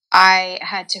I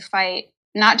had to fight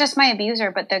not just my abuser,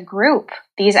 but the group.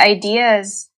 These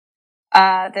ideas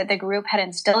that the group had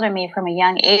instilled in me from a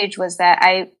young age was that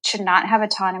I should not have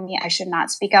autonomy. I should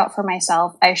not speak out for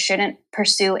myself. I shouldn't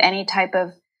pursue any type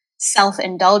of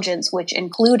self-indulgence, which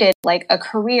included like a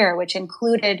career, which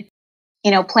included,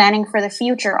 planning for the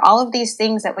future. All of these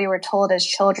things that we were told as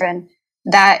children,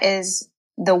 that is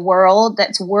the world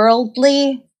that's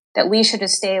worldly, that we should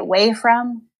just stay away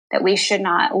from, that we should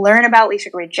not learn about. We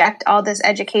should reject all this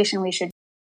education. We should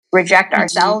reject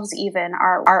ourselves, even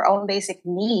our own basic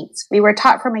needs. We were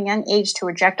taught from a young age to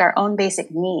reject our own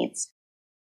basic needs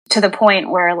to the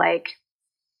point where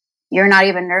you're not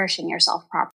even nourishing yourself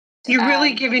properly. You're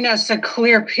really giving us a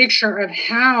clear picture of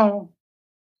how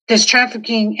this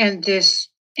trafficking and this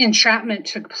entrapment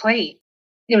took place.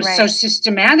 It was so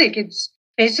systematic. It's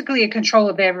basically a control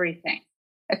of everything.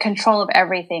 A control of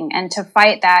everything. And to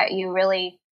fight that,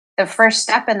 the first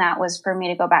step in that was for me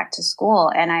to go back to school.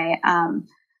 And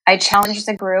I challenged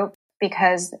the group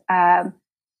because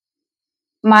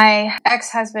My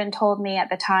ex-husband told me at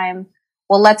the time,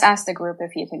 well, let's ask the group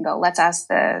if you can go. Let's ask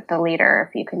the leader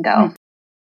if you can go. Mm.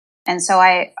 And so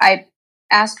I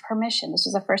asked permission. This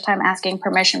was the first time asking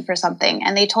permission for something.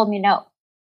 And they told me, no,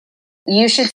 you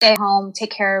should stay home,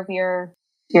 take care of your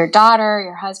daughter,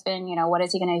 your husband. You know, what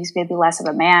is he going to do? He's going to be less of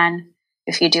a man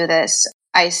if you do this.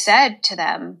 I said to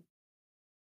them,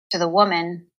 to the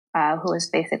woman, who was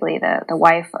basically the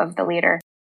wife of the leader,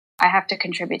 I have to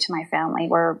contribute to my family.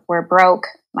 We're broke.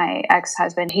 My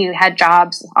ex-husband, he had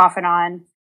jobs off and on.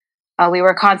 We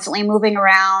were constantly moving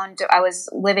around. I was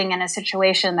living in a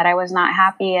situation that I was not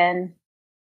happy in.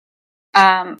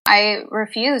 I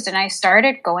refused, and I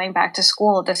started going back to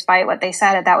school despite what they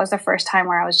said. And that was the first time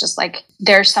where I was just like,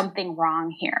 there's something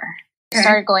wrong here. Okay. I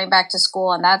started going back to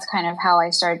school, and that's kind of how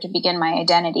I started to begin my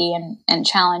identity and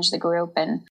challenge the group.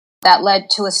 And that led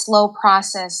to a slow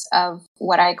process of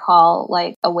what I call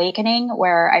like awakening,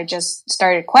 where I just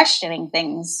started questioning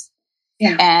things.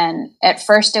 Yeah. And at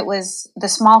first it was the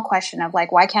small question of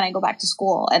like, why can't I go back to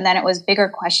school? And then it was bigger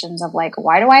questions of like,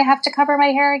 why do I have to cover my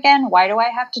hair again? Why do I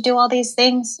have to do all these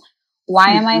things?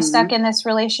 Why am I stuck in this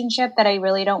relationship that I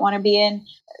really don't want to be in?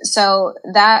 So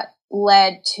that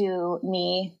led to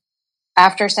me,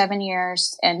 after 7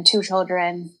 years and 2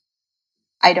 children,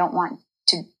 I don't want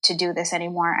to do this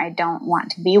anymore. I don't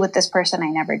want to be with this person. I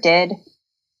never did.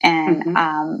 And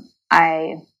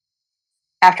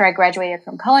after I graduated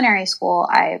from culinary school,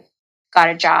 I got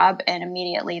a job, and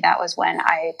immediately that was when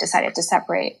I decided to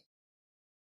separate.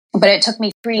 But it took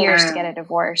me 3 years to get a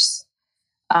divorce.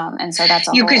 And so that's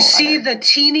you could see the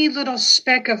teeny little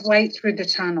speck of light through the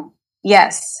tunnel.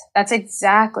 Yes, that's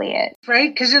exactly it.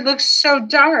 Right? Because it looks so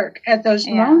dark at those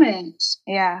moments.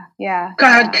 Yeah.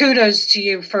 God, kudos to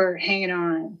you for hanging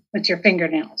on with your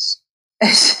fingernails.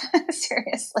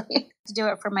 Seriously. To do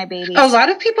it for my babies. A lot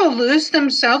of people lose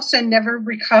themselves and never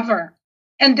recover.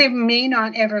 And they may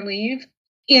not ever leave.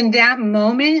 In that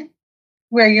moment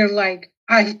where you're like,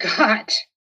 I've got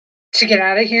to get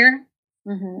out of here,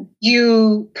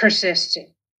 you persisted.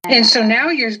 And so now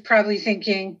you're probably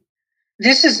thinking,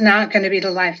 this is not going to be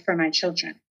the life for my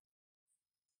children.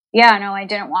 Yeah, no, I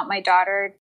didn't want my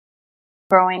daughter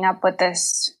growing up with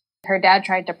this. Her dad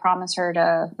tried to promise her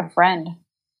to a friend.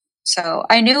 So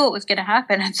I knew it was going to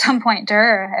happen at some point to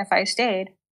her if I stayed.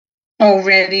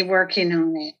 Already working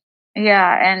on it.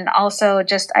 Yeah, and also I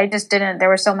just didn't, there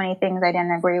were so many things I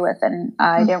didn't agree with, and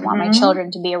I didn't want my children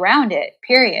to be around it,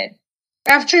 period.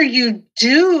 After you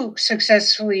do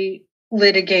successfully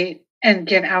litigate and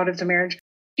get out of the marriage,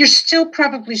 you're still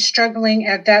probably struggling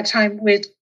at that time with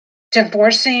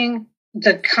divorcing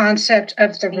the concept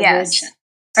of the religion. Yes.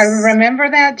 I remember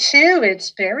that too.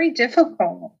 It's very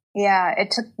difficult. Yeah,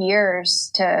 it took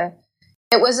years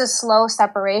it was a slow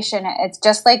separation. It's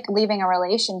just like leaving a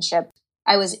relationship.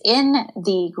 I was in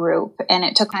the group, and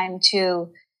it took time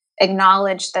to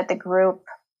acknowledge that the group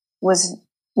was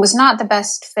not the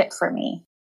best fit for me.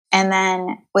 And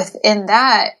then within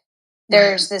that,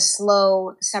 there's this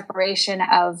slow separation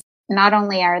of not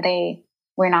only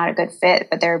we're not a good fit,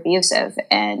 but they're abusive.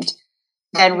 And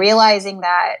then realizing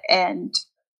that, and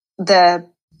the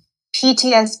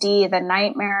PTSD, the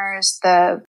nightmares,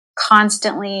 the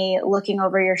constantly looking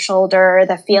over your shoulder,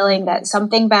 the feeling that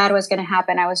something bad was going to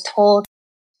happen. I was told,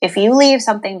 if you leave,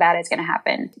 something bad is going to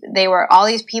happen. They were all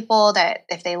these people that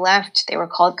if they left, they were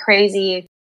called crazy,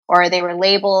 or they were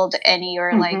labeled, and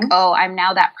you're like, oh, I'm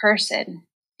now that person.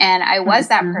 And I was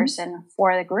that person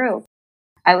for the group.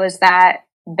 I was that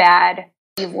bad,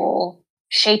 evil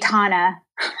shaitana,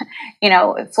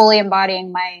 fully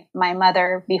embodying my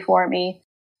mother before me.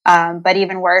 But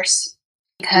even worse,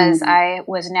 because I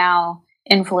was now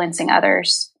influencing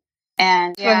others.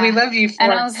 And well, we love you for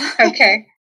it. Okay.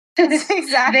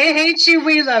 Exactly. They hate you,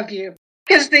 we love you.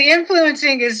 Because the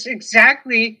influencing is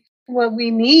exactly what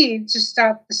we need to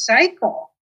stop the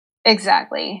cycle.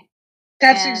 Exactly.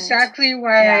 That's exactly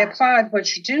why I applaud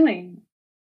what you're doing.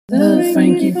 The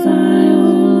Frankie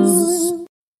Files.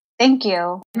 Thank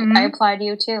you. I applaud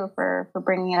you too for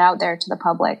bringing it out there to the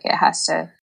public. It has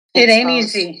to. It ain't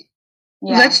easy.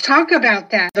 Yeah. Let's talk about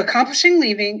that. Accomplishing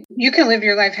leaving, you can live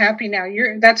your life happy now.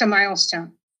 That's a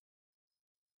milestone.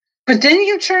 But then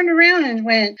you turned around and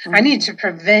went, I need to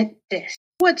prevent this.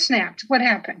 What snapped? What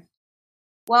happened?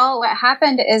 Well, what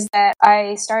happened is that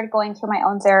I started going through my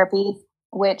own therapy,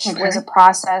 which was a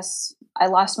process. I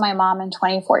lost my mom in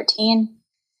 2014,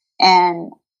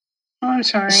 and I'm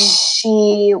sorry.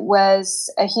 She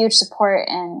was a huge support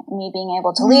in me being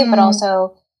able to leave, but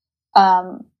also,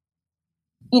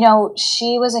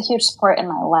 she was a huge support in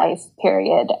my life,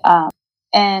 period.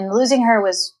 And losing her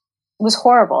was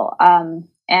horrible.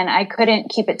 And I couldn't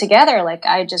keep it together. Like,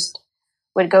 I just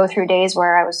would go through days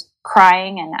where I was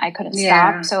crying and I couldn't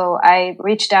stop. So I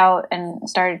reached out and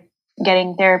started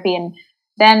getting therapy. And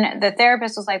then the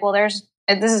therapist was like, well, this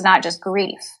is not just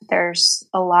grief. There's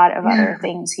a lot of other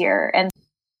things here. And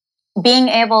being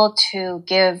able to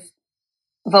give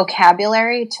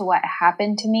vocabulary to what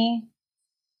happened to me,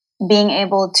 being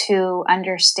able to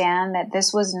understand that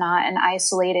this was not an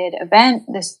isolated event.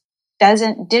 This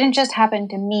didn't just happen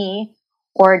to me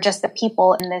or just the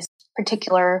people in this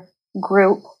particular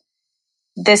group.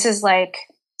 This is like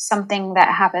something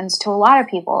that happens to a lot of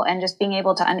people, and just being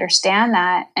able to understand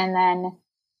that. And then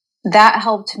that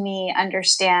helped me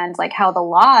understand like how the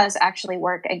laws actually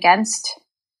work against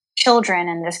children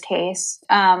in this case.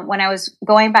 When I was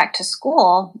going back to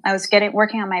school, I was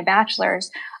working on my bachelor's.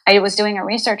 I was doing a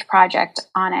research project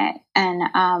on it.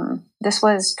 And this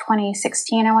was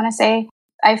 2016, I want to say.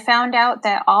 I found out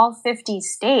that all 50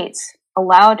 states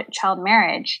allowed child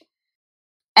marriage.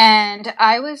 And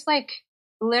I was like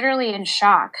literally in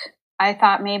shock. I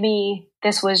thought maybe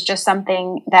this was just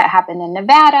something that happened in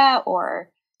Nevada, or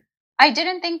I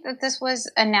didn't think that this was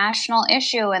a national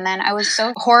issue. And then I was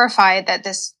so horrified that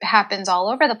this happens all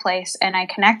over the place. And I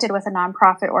connected with a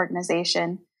nonprofit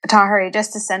organization, Tahari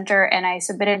Justice Center, and I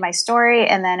submitted my story.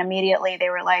 And then immediately they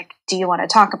were like, do you want to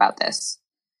talk about this?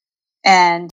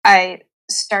 And I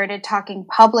started talking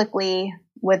publicly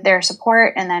with their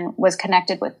support, and then was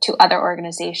connected with 2 other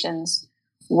organizations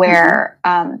where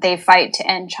they fight to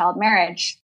end child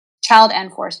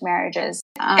and forced marriages.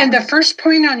 And the first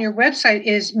point on your website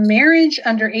is marriage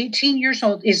under 18 years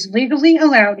old is legally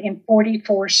allowed in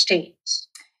 44 states.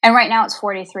 And right now it's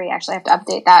 43. Actually, I have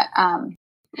to update that.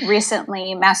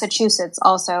 Recently, Massachusetts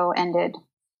also ended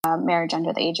marriage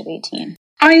under the age of 18.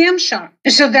 I am shocked.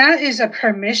 So that is a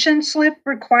permission slip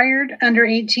required under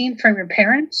 18 from your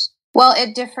parents? Well,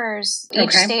 it differs.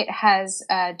 Each state has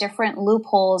different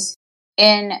loopholes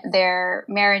in their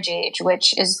marriage age,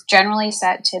 which is generally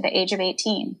set to the age of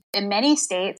 18. In many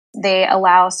states, they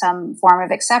allow some form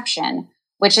of exception,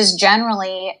 which is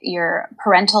generally your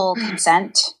parental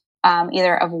consent,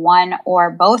 either of one or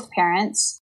both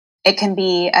parents. It can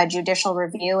be a judicial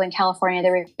review. In California,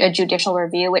 there is a judicial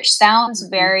review, which sounds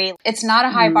it's not a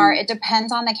high bar. It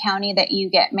depends on the county that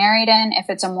you get married in. If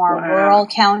it's a more rural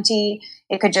county,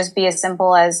 it could just be as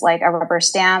simple as like a rubber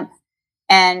stamp.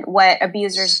 And what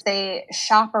abusers, they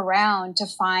shop around to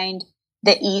find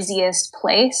the easiest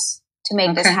place to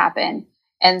make this happen.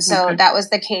 And so that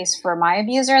was the case for my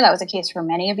abuser. That was the case for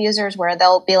many abusers, where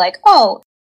they'll be like,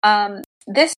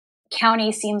 this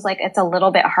county seems like it's a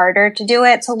little bit harder to do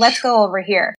it, so let's go over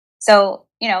here. So,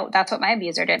 that's what my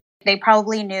abuser did. They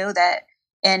probably knew that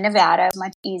in Nevada, it was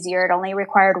much easier. It only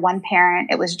required one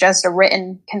parent. It was just a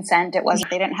written consent.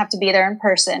 They didn't have to be there in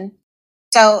person.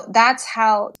 So that's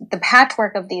how the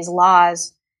patchwork of these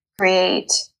laws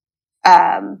create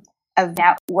a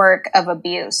network of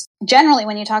abuse. Generally,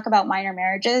 when you talk about minor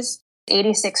marriages,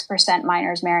 86%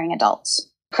 minors marrying adults.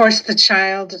 Of course, the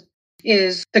child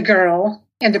is the girl,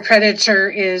 and the predator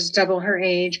is double her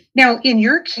age. Now, in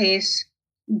your case,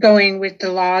 going with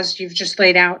the laws you've just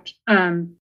laid out,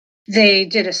 they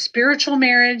did a spiritual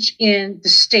marriage in the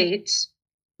States,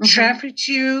 trafficked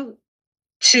you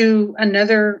to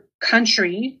another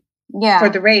country for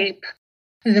the rape,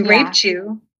 and then raped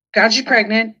you, got you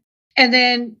pregnant, and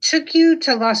then took you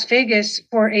to Las Vegas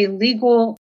for a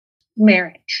legal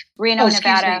marriage. Reno,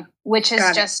 Nevada, which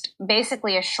is just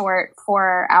basically a short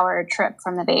 4-hour trip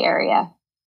from the Bay Area.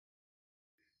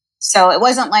 So it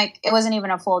wasn't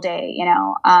even a full day,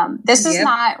 This is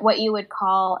not what you would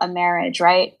call a marriage,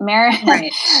 right?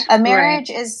 A marriage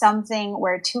is something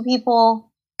where 2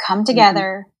 people come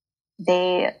together,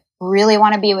 they really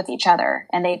want to be with each other,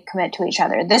 and they commit to each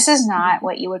other. This is not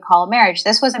what you would call a marriage.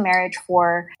 This was a marriage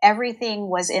for everything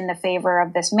was in the favor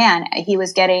of this man. He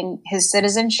was getting his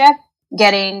citizenship,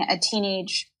 getting a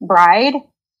teenage bride,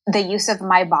 the use of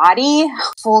my body,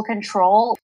 full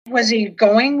control. Was he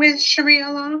going with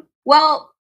Sharia law?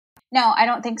 Well, no, I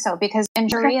don't think so, because in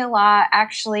Sharia law,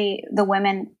 actually, the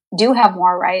women do have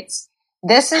more rights.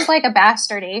 This is like a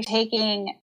bastardization,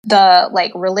 taking the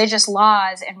religious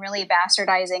laws and really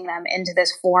bastardizing them into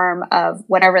this form of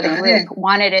whatever the group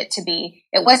wanted it to be.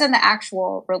 It wasn't the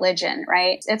actual religion,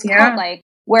 right? It's called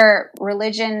where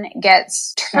religion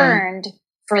gets turned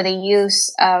for the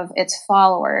use of its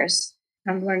followers.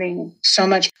 I'm learning so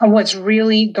much of what's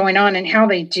really going on and how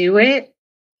they do it.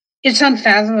 It's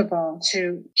unfathomable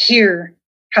to hear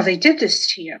how they did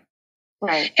this to you.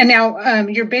 Right. And now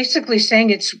you're basically saying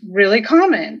it's really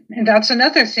common. And that's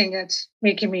another thing that's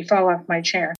making me fall off my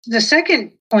chair. The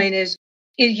second point is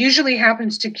it usually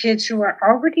happens to kids who are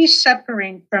already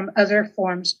suffering from other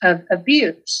forms of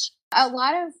abuse. A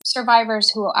lot of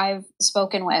survivors who I've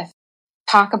spoken with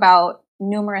talk about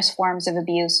numerous forms of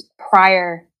abuse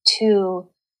prior to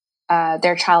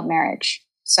their child marriage.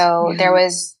 So there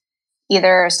was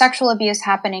either sexual abuse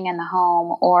happening in the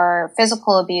home, or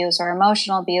physical abuse, or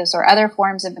emotional abuse, or other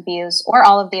forms of abuse, or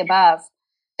all of the above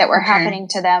that were happening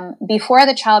to them before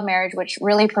the child marriage, which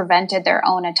really prevented their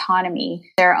own autonomy,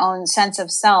 their own sense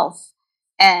of self.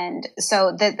 And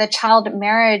so the child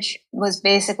marriage was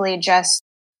basically just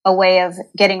a way of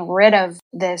getting rid of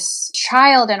this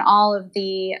child and all of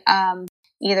the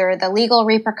either the legal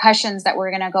repercussions that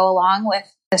were going to go along with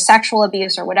the sexual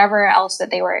abuse or whatever else that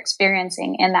they were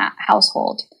experiencing in that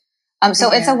household.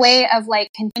 So it's a way of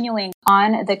like continuing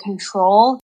on the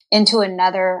control into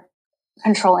another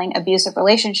controlling abusive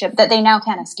relationship that they now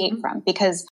can't escape from,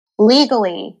 because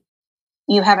legally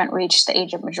you haven't reached the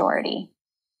age of majority.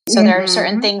 So there are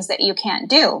certain things that you can't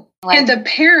do. Like, and the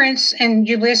parents, and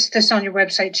you list this on your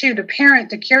website too, the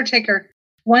caretaker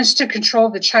wants to control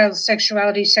the child's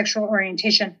sexuality, sexual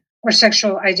orientation, or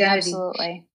sexual identity.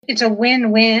 Absolutely. It's a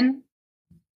win-win,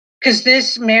 because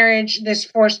this marriage, this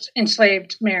forced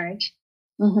enslaved marriage,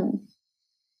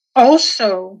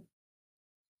 also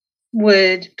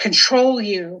would control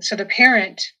you. So the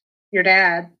parent, your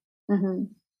dad,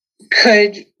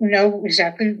 could know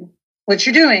exactly what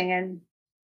you're doing. And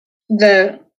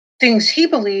the things he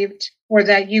believed were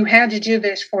that you had to do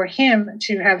this for him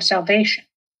to have salvation.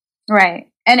 Right.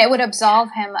 And it would absolve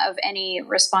him of any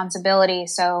responsibility.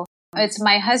 So it's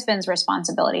my husband's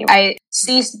responsibility. I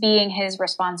ceased being his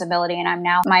responsibility, and I'm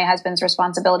now my husband's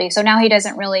responsibility. So now he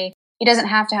doesn't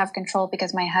have to have control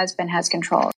because my husband has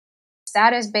control.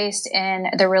 That is based in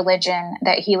the religion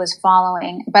that he was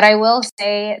following. But I will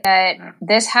say that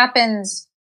this happens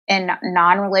in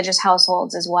non-religious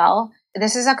households as well.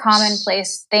 This is a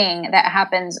commonplace thing that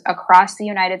happens across the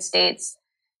United States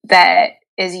that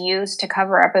is used to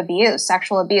cover up abuse,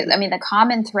 sexual abuse. I mean, the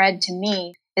common thread to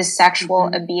me is sexual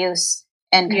abuse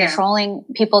and controlling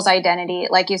people's identity,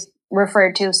 like you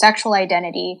referred to, sexual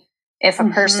identity. If a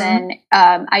person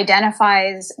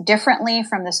identifies differently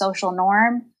from the social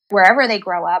norm, wherever they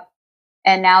grow up,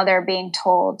 and now they're being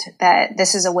told that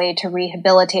this is a way to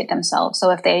rehabilitate themselves.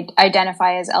 So if they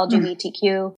identify as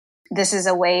LGBTQ, this is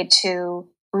a way to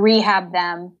rehab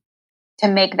them, to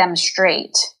make them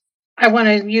straight. I want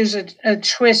to use a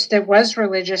twist that was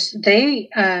religious. They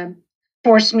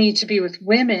forced me to be with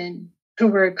women who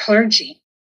were clergy.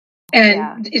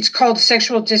 And it's called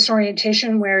sexual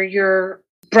disorientation, where you're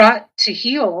brought to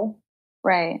heel.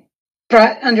 Right.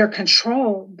 Brought under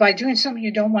control by doing something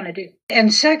you don't want to do.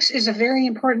 And sex is a very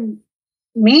important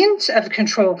means of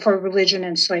control for religion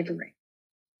and slavery.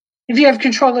 If you have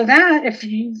control of that, if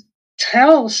you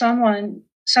tell someone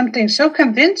something so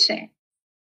convincing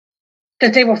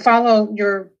that they will follow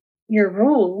your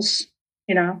rules,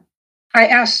 I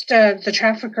asked the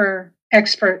trafficker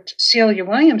expert Celia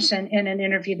Williamson in an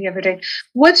interview the other day,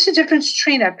 what's the difference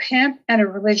between a pimp and a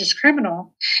religious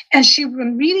criminal? And she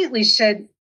immediately said,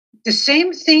 the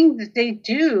same thing that they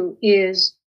do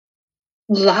is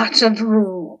lots of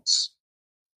rules.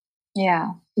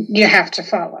 Yeah. You have to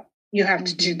follow. You have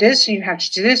to do this, and you have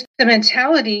to do this. The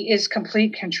mentality is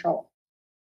complete control.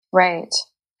 Right.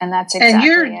 And that's exactly And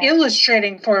you're it.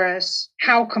 illustrating for us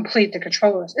how complete the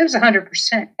control is. It was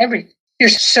 100%, everything. You're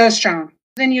so strong.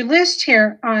 Then you list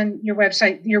here on your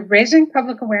website, you're raising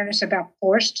public awareness about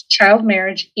forced child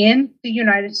marriage in the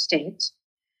United States.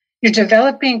 You're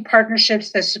developing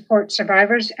partnerships that support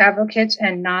survivors, advocates,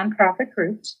 and nonprofit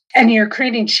groups. And you're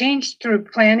creating change through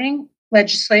planning,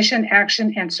 legislation,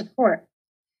 action, and support.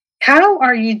 How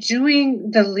are you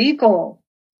doing the legal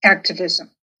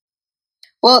activism?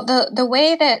 Well, the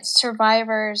way that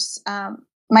survivors,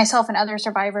 myself and other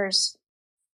survivors,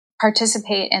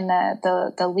 participate in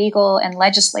the legal and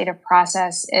legislative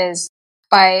process is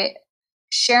by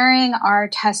sharing our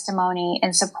testimony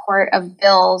in support of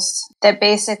bills that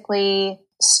basically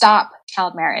stop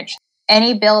child marriage.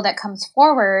 Any bill that comes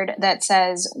forward that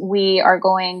says we are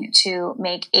going to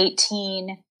make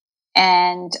 18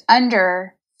 and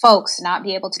under folks not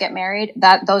be able to get married,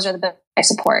 those are the bills I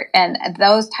support. And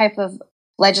those type of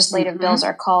legislative bills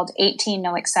are called 18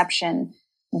 no exception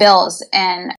bills.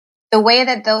 And the way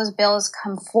that those bills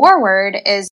come forward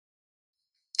is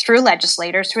through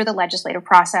legislators, through the legislative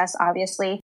process,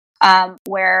 obviously,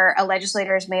 where a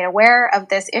legislator is made aware of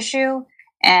this issue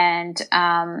and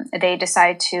they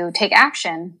decide to take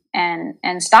action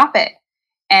and stop it.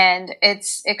 And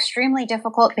it's extremely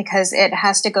difficult because it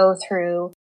has to go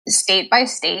through state by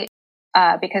state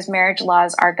because marriage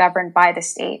laws are governed by the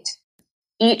state.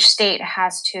 Each state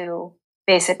has to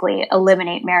basically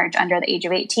eliminate marriage under the age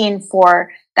of 18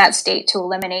 for that state to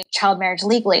eliminate child marriage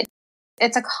legally.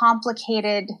 It's a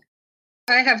complicated...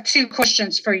 I have two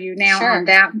questions for you now Sure. on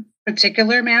that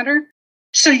particular matter.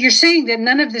 So you're saying that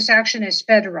none of this action is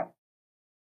federal?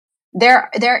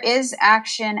 There is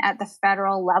action at the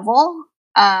federal level.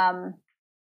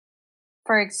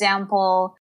 For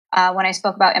example, when I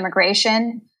spoke about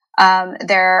immigration,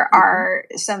 there are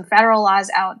some federal laws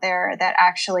out there that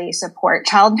actually support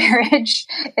child marriage.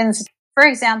 And for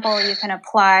example, you can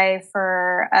apply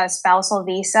for a spousal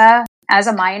visa as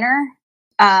a minor.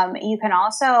 You can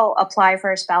also apply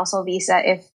for a spousal visa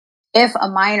if a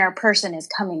minor person is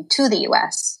coming to the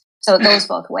U.S. So it goes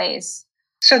both ways.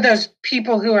 So those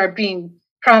people who are being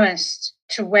promised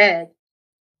to wed,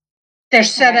 they're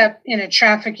set up in a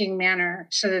trafficking manner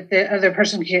so that the other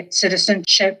person can get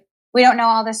citizenship. We don't know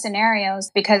all the scenarios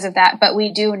because of that, but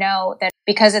we do know that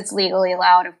because it's legally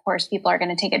allowed, of course, people are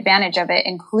going to take advantage of it,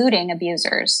 including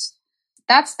abusers.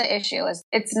 That's the issue, is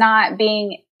it's not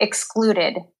being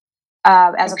excluded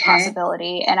as a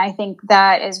possibility. And I think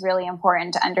that is really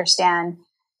important to understand,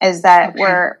 is that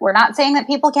we're not saying that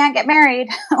people can't get married.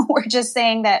 We're just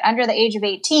saying that under the age of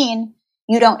 18,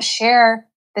 you don't share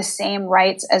the same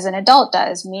rights as an adult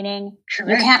does, meaning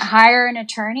you can't hire an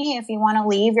attorney if you want to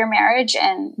leave your marriage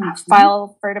and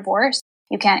file for divorce.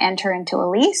 You can't enter into a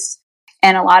lease.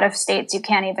 In a lot of states, you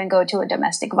can't even go to a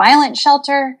domestic violence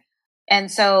shelter. And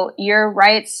so your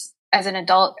rights as an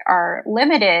adult are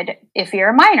limited if you're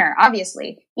a minor,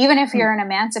 obviously. Even if you're an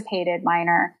emancipated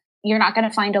minor, you're not going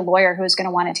to find a lawyer who's going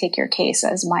to want to take your case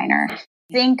as minor.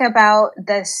 Think about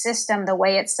the system, the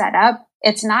way it's set up.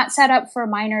 It's not set up for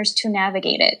minors to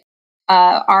navigate it.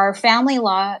 Our family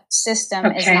law system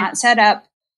is not set up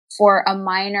for a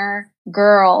minor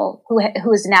girl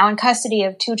who is now in custody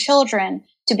of 2 children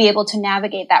to be able to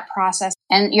navigate that process.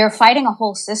 And you're fighting a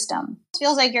whole system. It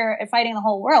feels like you're fighting the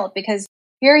whole world, because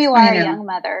here you are, a young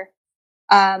mother.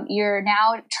 You're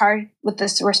now charged with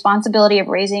this responsibility of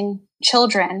raising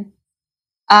children,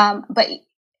 but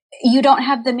you don't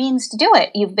have the means to do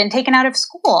it. You've been taken out of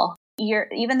school.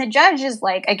 Even the judge is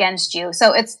like against you.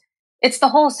 So it's the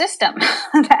whole system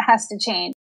that has to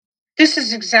change. This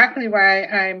is exactly why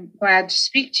I'm glad to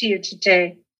speak to you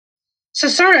today. So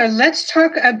Sara, let's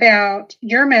talk about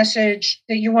your message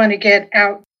that you want to get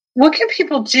out. What can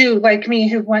people do like me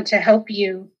who want to help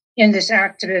you in this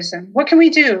activism? What can we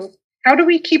do? How do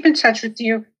we keep in touch with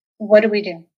you? What do we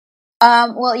do?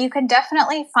 Well, you can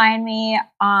definitely find me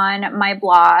on my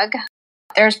blog.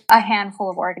 There's a handful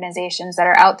of organizations that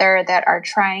are out there that are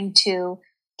trying to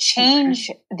change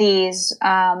these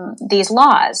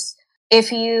laws.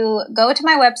 If you go to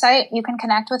my website, you can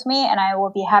connect with me, and I will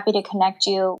be happy to connect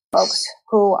you folks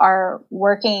who are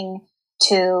working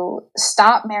to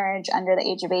stop marriage under the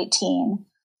age of 18.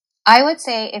 I would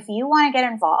say if you want to get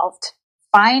involved,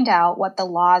 find out what the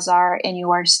laws are in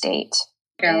your state.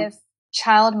 Yeah. If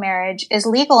child marriage is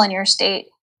legal in your state,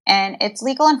 and it's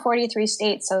legal in 43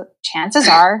 states, so chances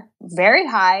are very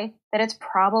high that it's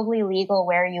probably legal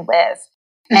where you live.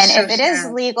 And if it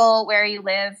is legal where you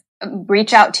live,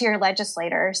 reach out to your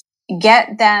legislators,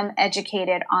 get them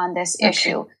educated on this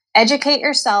issue. Educate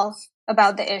yourself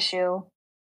about the issue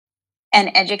and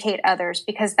educate others,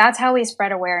 because that's how we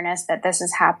spread awareness that this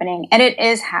is happening. And it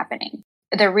is happening.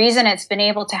 The reason it's been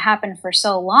able to happen for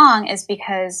so long is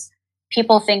because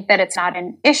people think that it's not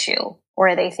an issue,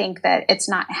 or they think that it's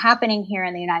not happening here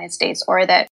in the United States, or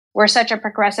that we're such a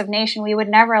progressive nation, we would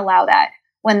never allow that.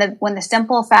 When the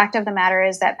simple fact of the matter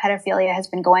is that pedophilia has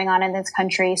been going on in this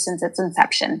country since its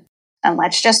inception. And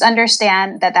let's just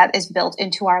understand that that is built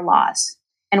into our laws.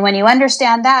 And when you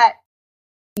understand that,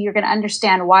 you're going to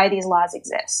understand why these laws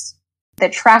exist. The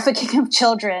trafficking of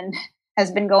children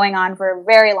has been going on for a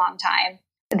very long time.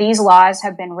 These laws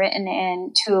have been written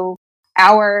into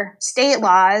our state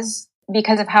laws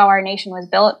because of how our nation was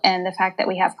built and the fact that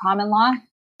we have common law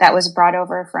that was brought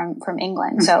over from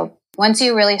England. So once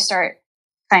you really start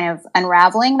kind of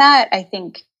unraveling that, I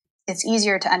think it's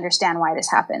easier to understand why this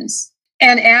happens.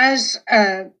 And as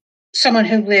someone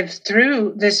who lived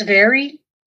through this very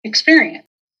experience,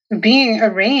 being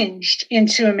arranged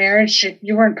into a marriage that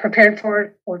you weren't prepared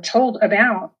for or told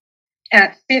about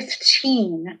at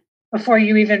 15, before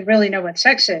you even really know what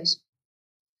sex is,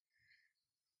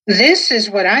 this is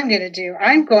what I'm going to do.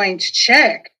 I'm going to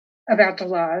check about the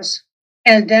laws,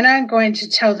 and then I'm going to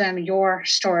tell them your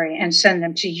story and send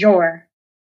them to your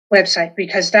website,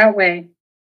 because that way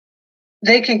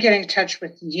they can get in touch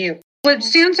with you. What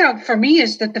stands out for me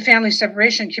is that the family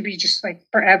separation could be just like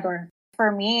forever.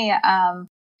 For me, I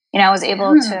was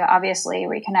able to obviously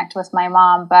reconnect with my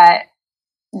mom, but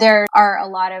there are a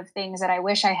lot of things that I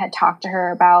wish I had talked to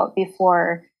her about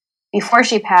before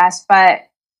she passed. But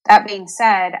that being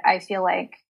said, I feel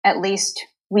like at least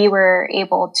we were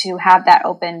able to have that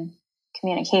open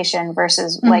communication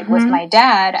versus like with my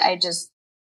dad,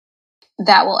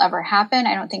 that will ever happen.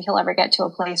 I don't think he'll ever get to a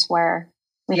place where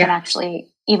we can actually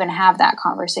even have that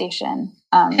conversation.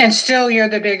 And still you're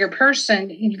the bigger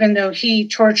person, even though he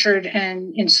tortured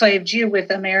and enslaved you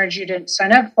with a marriage you didn't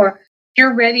sign up for.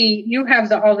 You're ready. You have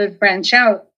the olive branch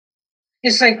out.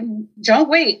 It's like, don't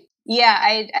wait. Yeah,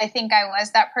 I think I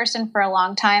was that person for a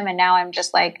long time. And now I'm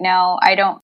just like, no, I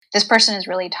don't. This person is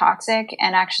really toxic.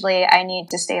 And actually, I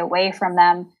need to stay away from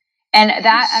them. And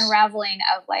that unraveling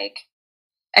of like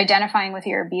identifying with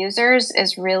your abusers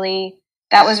was really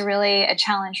a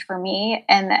challenge for me.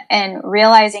 And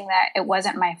realizing that it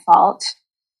wasn't my fault.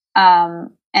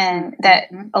 And that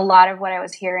a lot of what I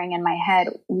was hearing in my head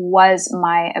was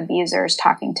my abusers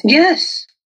talking to me. Yes.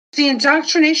 The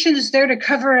indoctrination is there to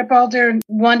cover up all their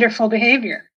wonderful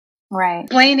behavior. Right.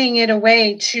 Explaining it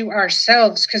away to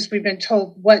ourselves because we've been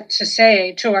told what to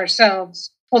say to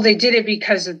ourselves. Well, they did it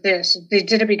because of this. They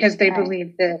did it because they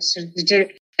believed this.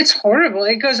 It's horrible.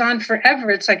 It goes on forever.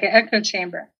 It's like an echo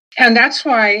chamber. And that's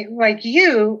why, like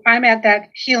you, I'm at that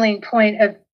healing point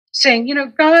of saying,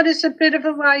 God is a bit of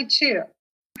a lie too.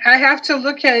 I have to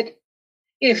look at,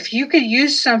 if you could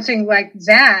use something like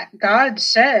that, God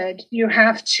said you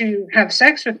have to have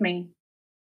sex with me.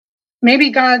 Maybe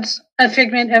God's a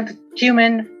figment of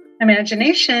human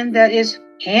imagination that is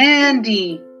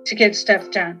handy to get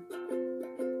stuff done.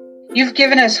 You've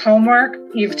given us homework.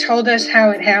 You've told us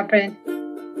how it happened.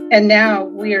 And now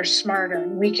we are smarter.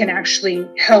 We can actually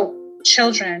help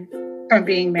children from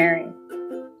being married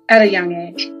at a young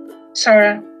age.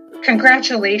 Sara,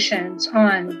 congratulations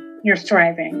on your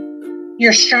thriving.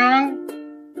 You're strong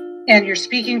and you're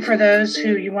speaking for those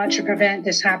who you want to prevent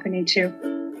this happening to.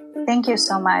 Thank you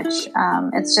so much.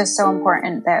 It's just so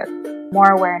important that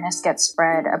more awareness gets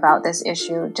spread about this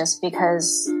issue, just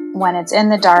because when it's in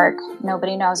the dark,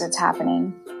 nobody knows it's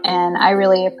happening. And I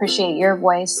really appreciate your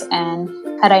voice. And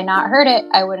had I not heard it,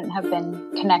 I wouldn't have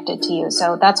been connected to you.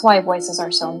 So that's why voices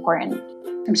are so important.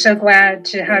 I'm so glad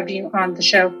to have you on the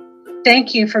show.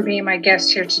 Thank you for being my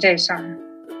guest here today, Sara.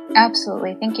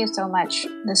 Absolutely. Thank you so much.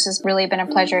 This has really been a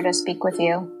pleasure to speak with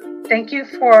you. Thank you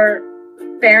for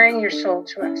bearing your soul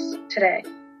to us today.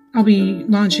 I'll be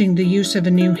launching the use of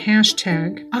a new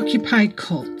hashtag, Occupy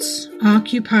Cults.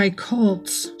 Occupy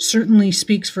Cults certainly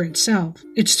speaks for itself.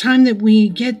 It's time that we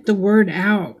get the word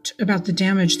out about the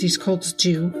damage these cults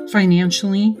do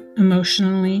financially,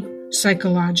 emotionally,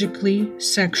 psychologically,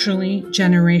 sexually,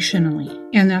 generationally.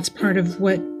 And that's part of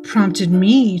what prompted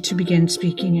me to begin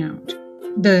speaking out.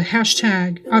 The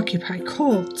hashtag Occupy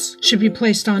Cults should be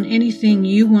placed on anything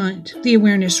you want the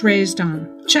awareness raised on.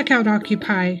 Check out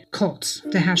Occupy Cults,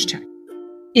 the hashtag.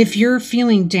 If you're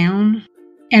feeling down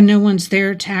and no one's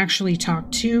there to actually talk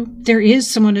to, there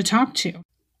is someone to talk to.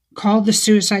 Call the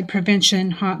suicide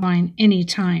prevention hotline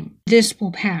anytime. This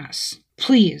will pass.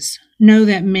 Please know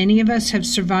that many of us have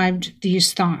survived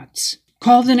these thoughts.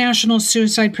 Call the National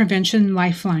Suicide Prevention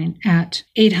Lifeline at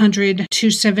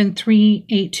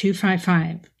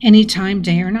 800-273-8255, anytime,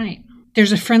 day or night.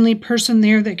 There's a friendly person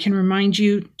there that can remind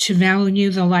you to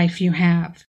value the life you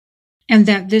have, and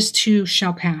that this too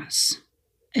shall pass.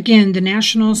 Again, the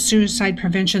National Suicide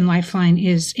Prevention Lifeline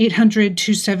is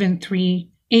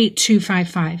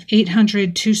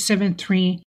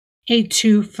 800-273-8255,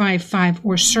 800-273-8255,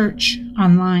 or search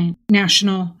online,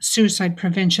 National Suicide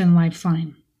Prevention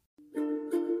Lifeline.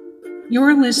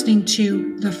 You're listening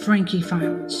to The Frankie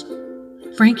Files,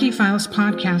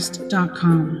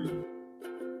 FrankieFilesPodcast.com.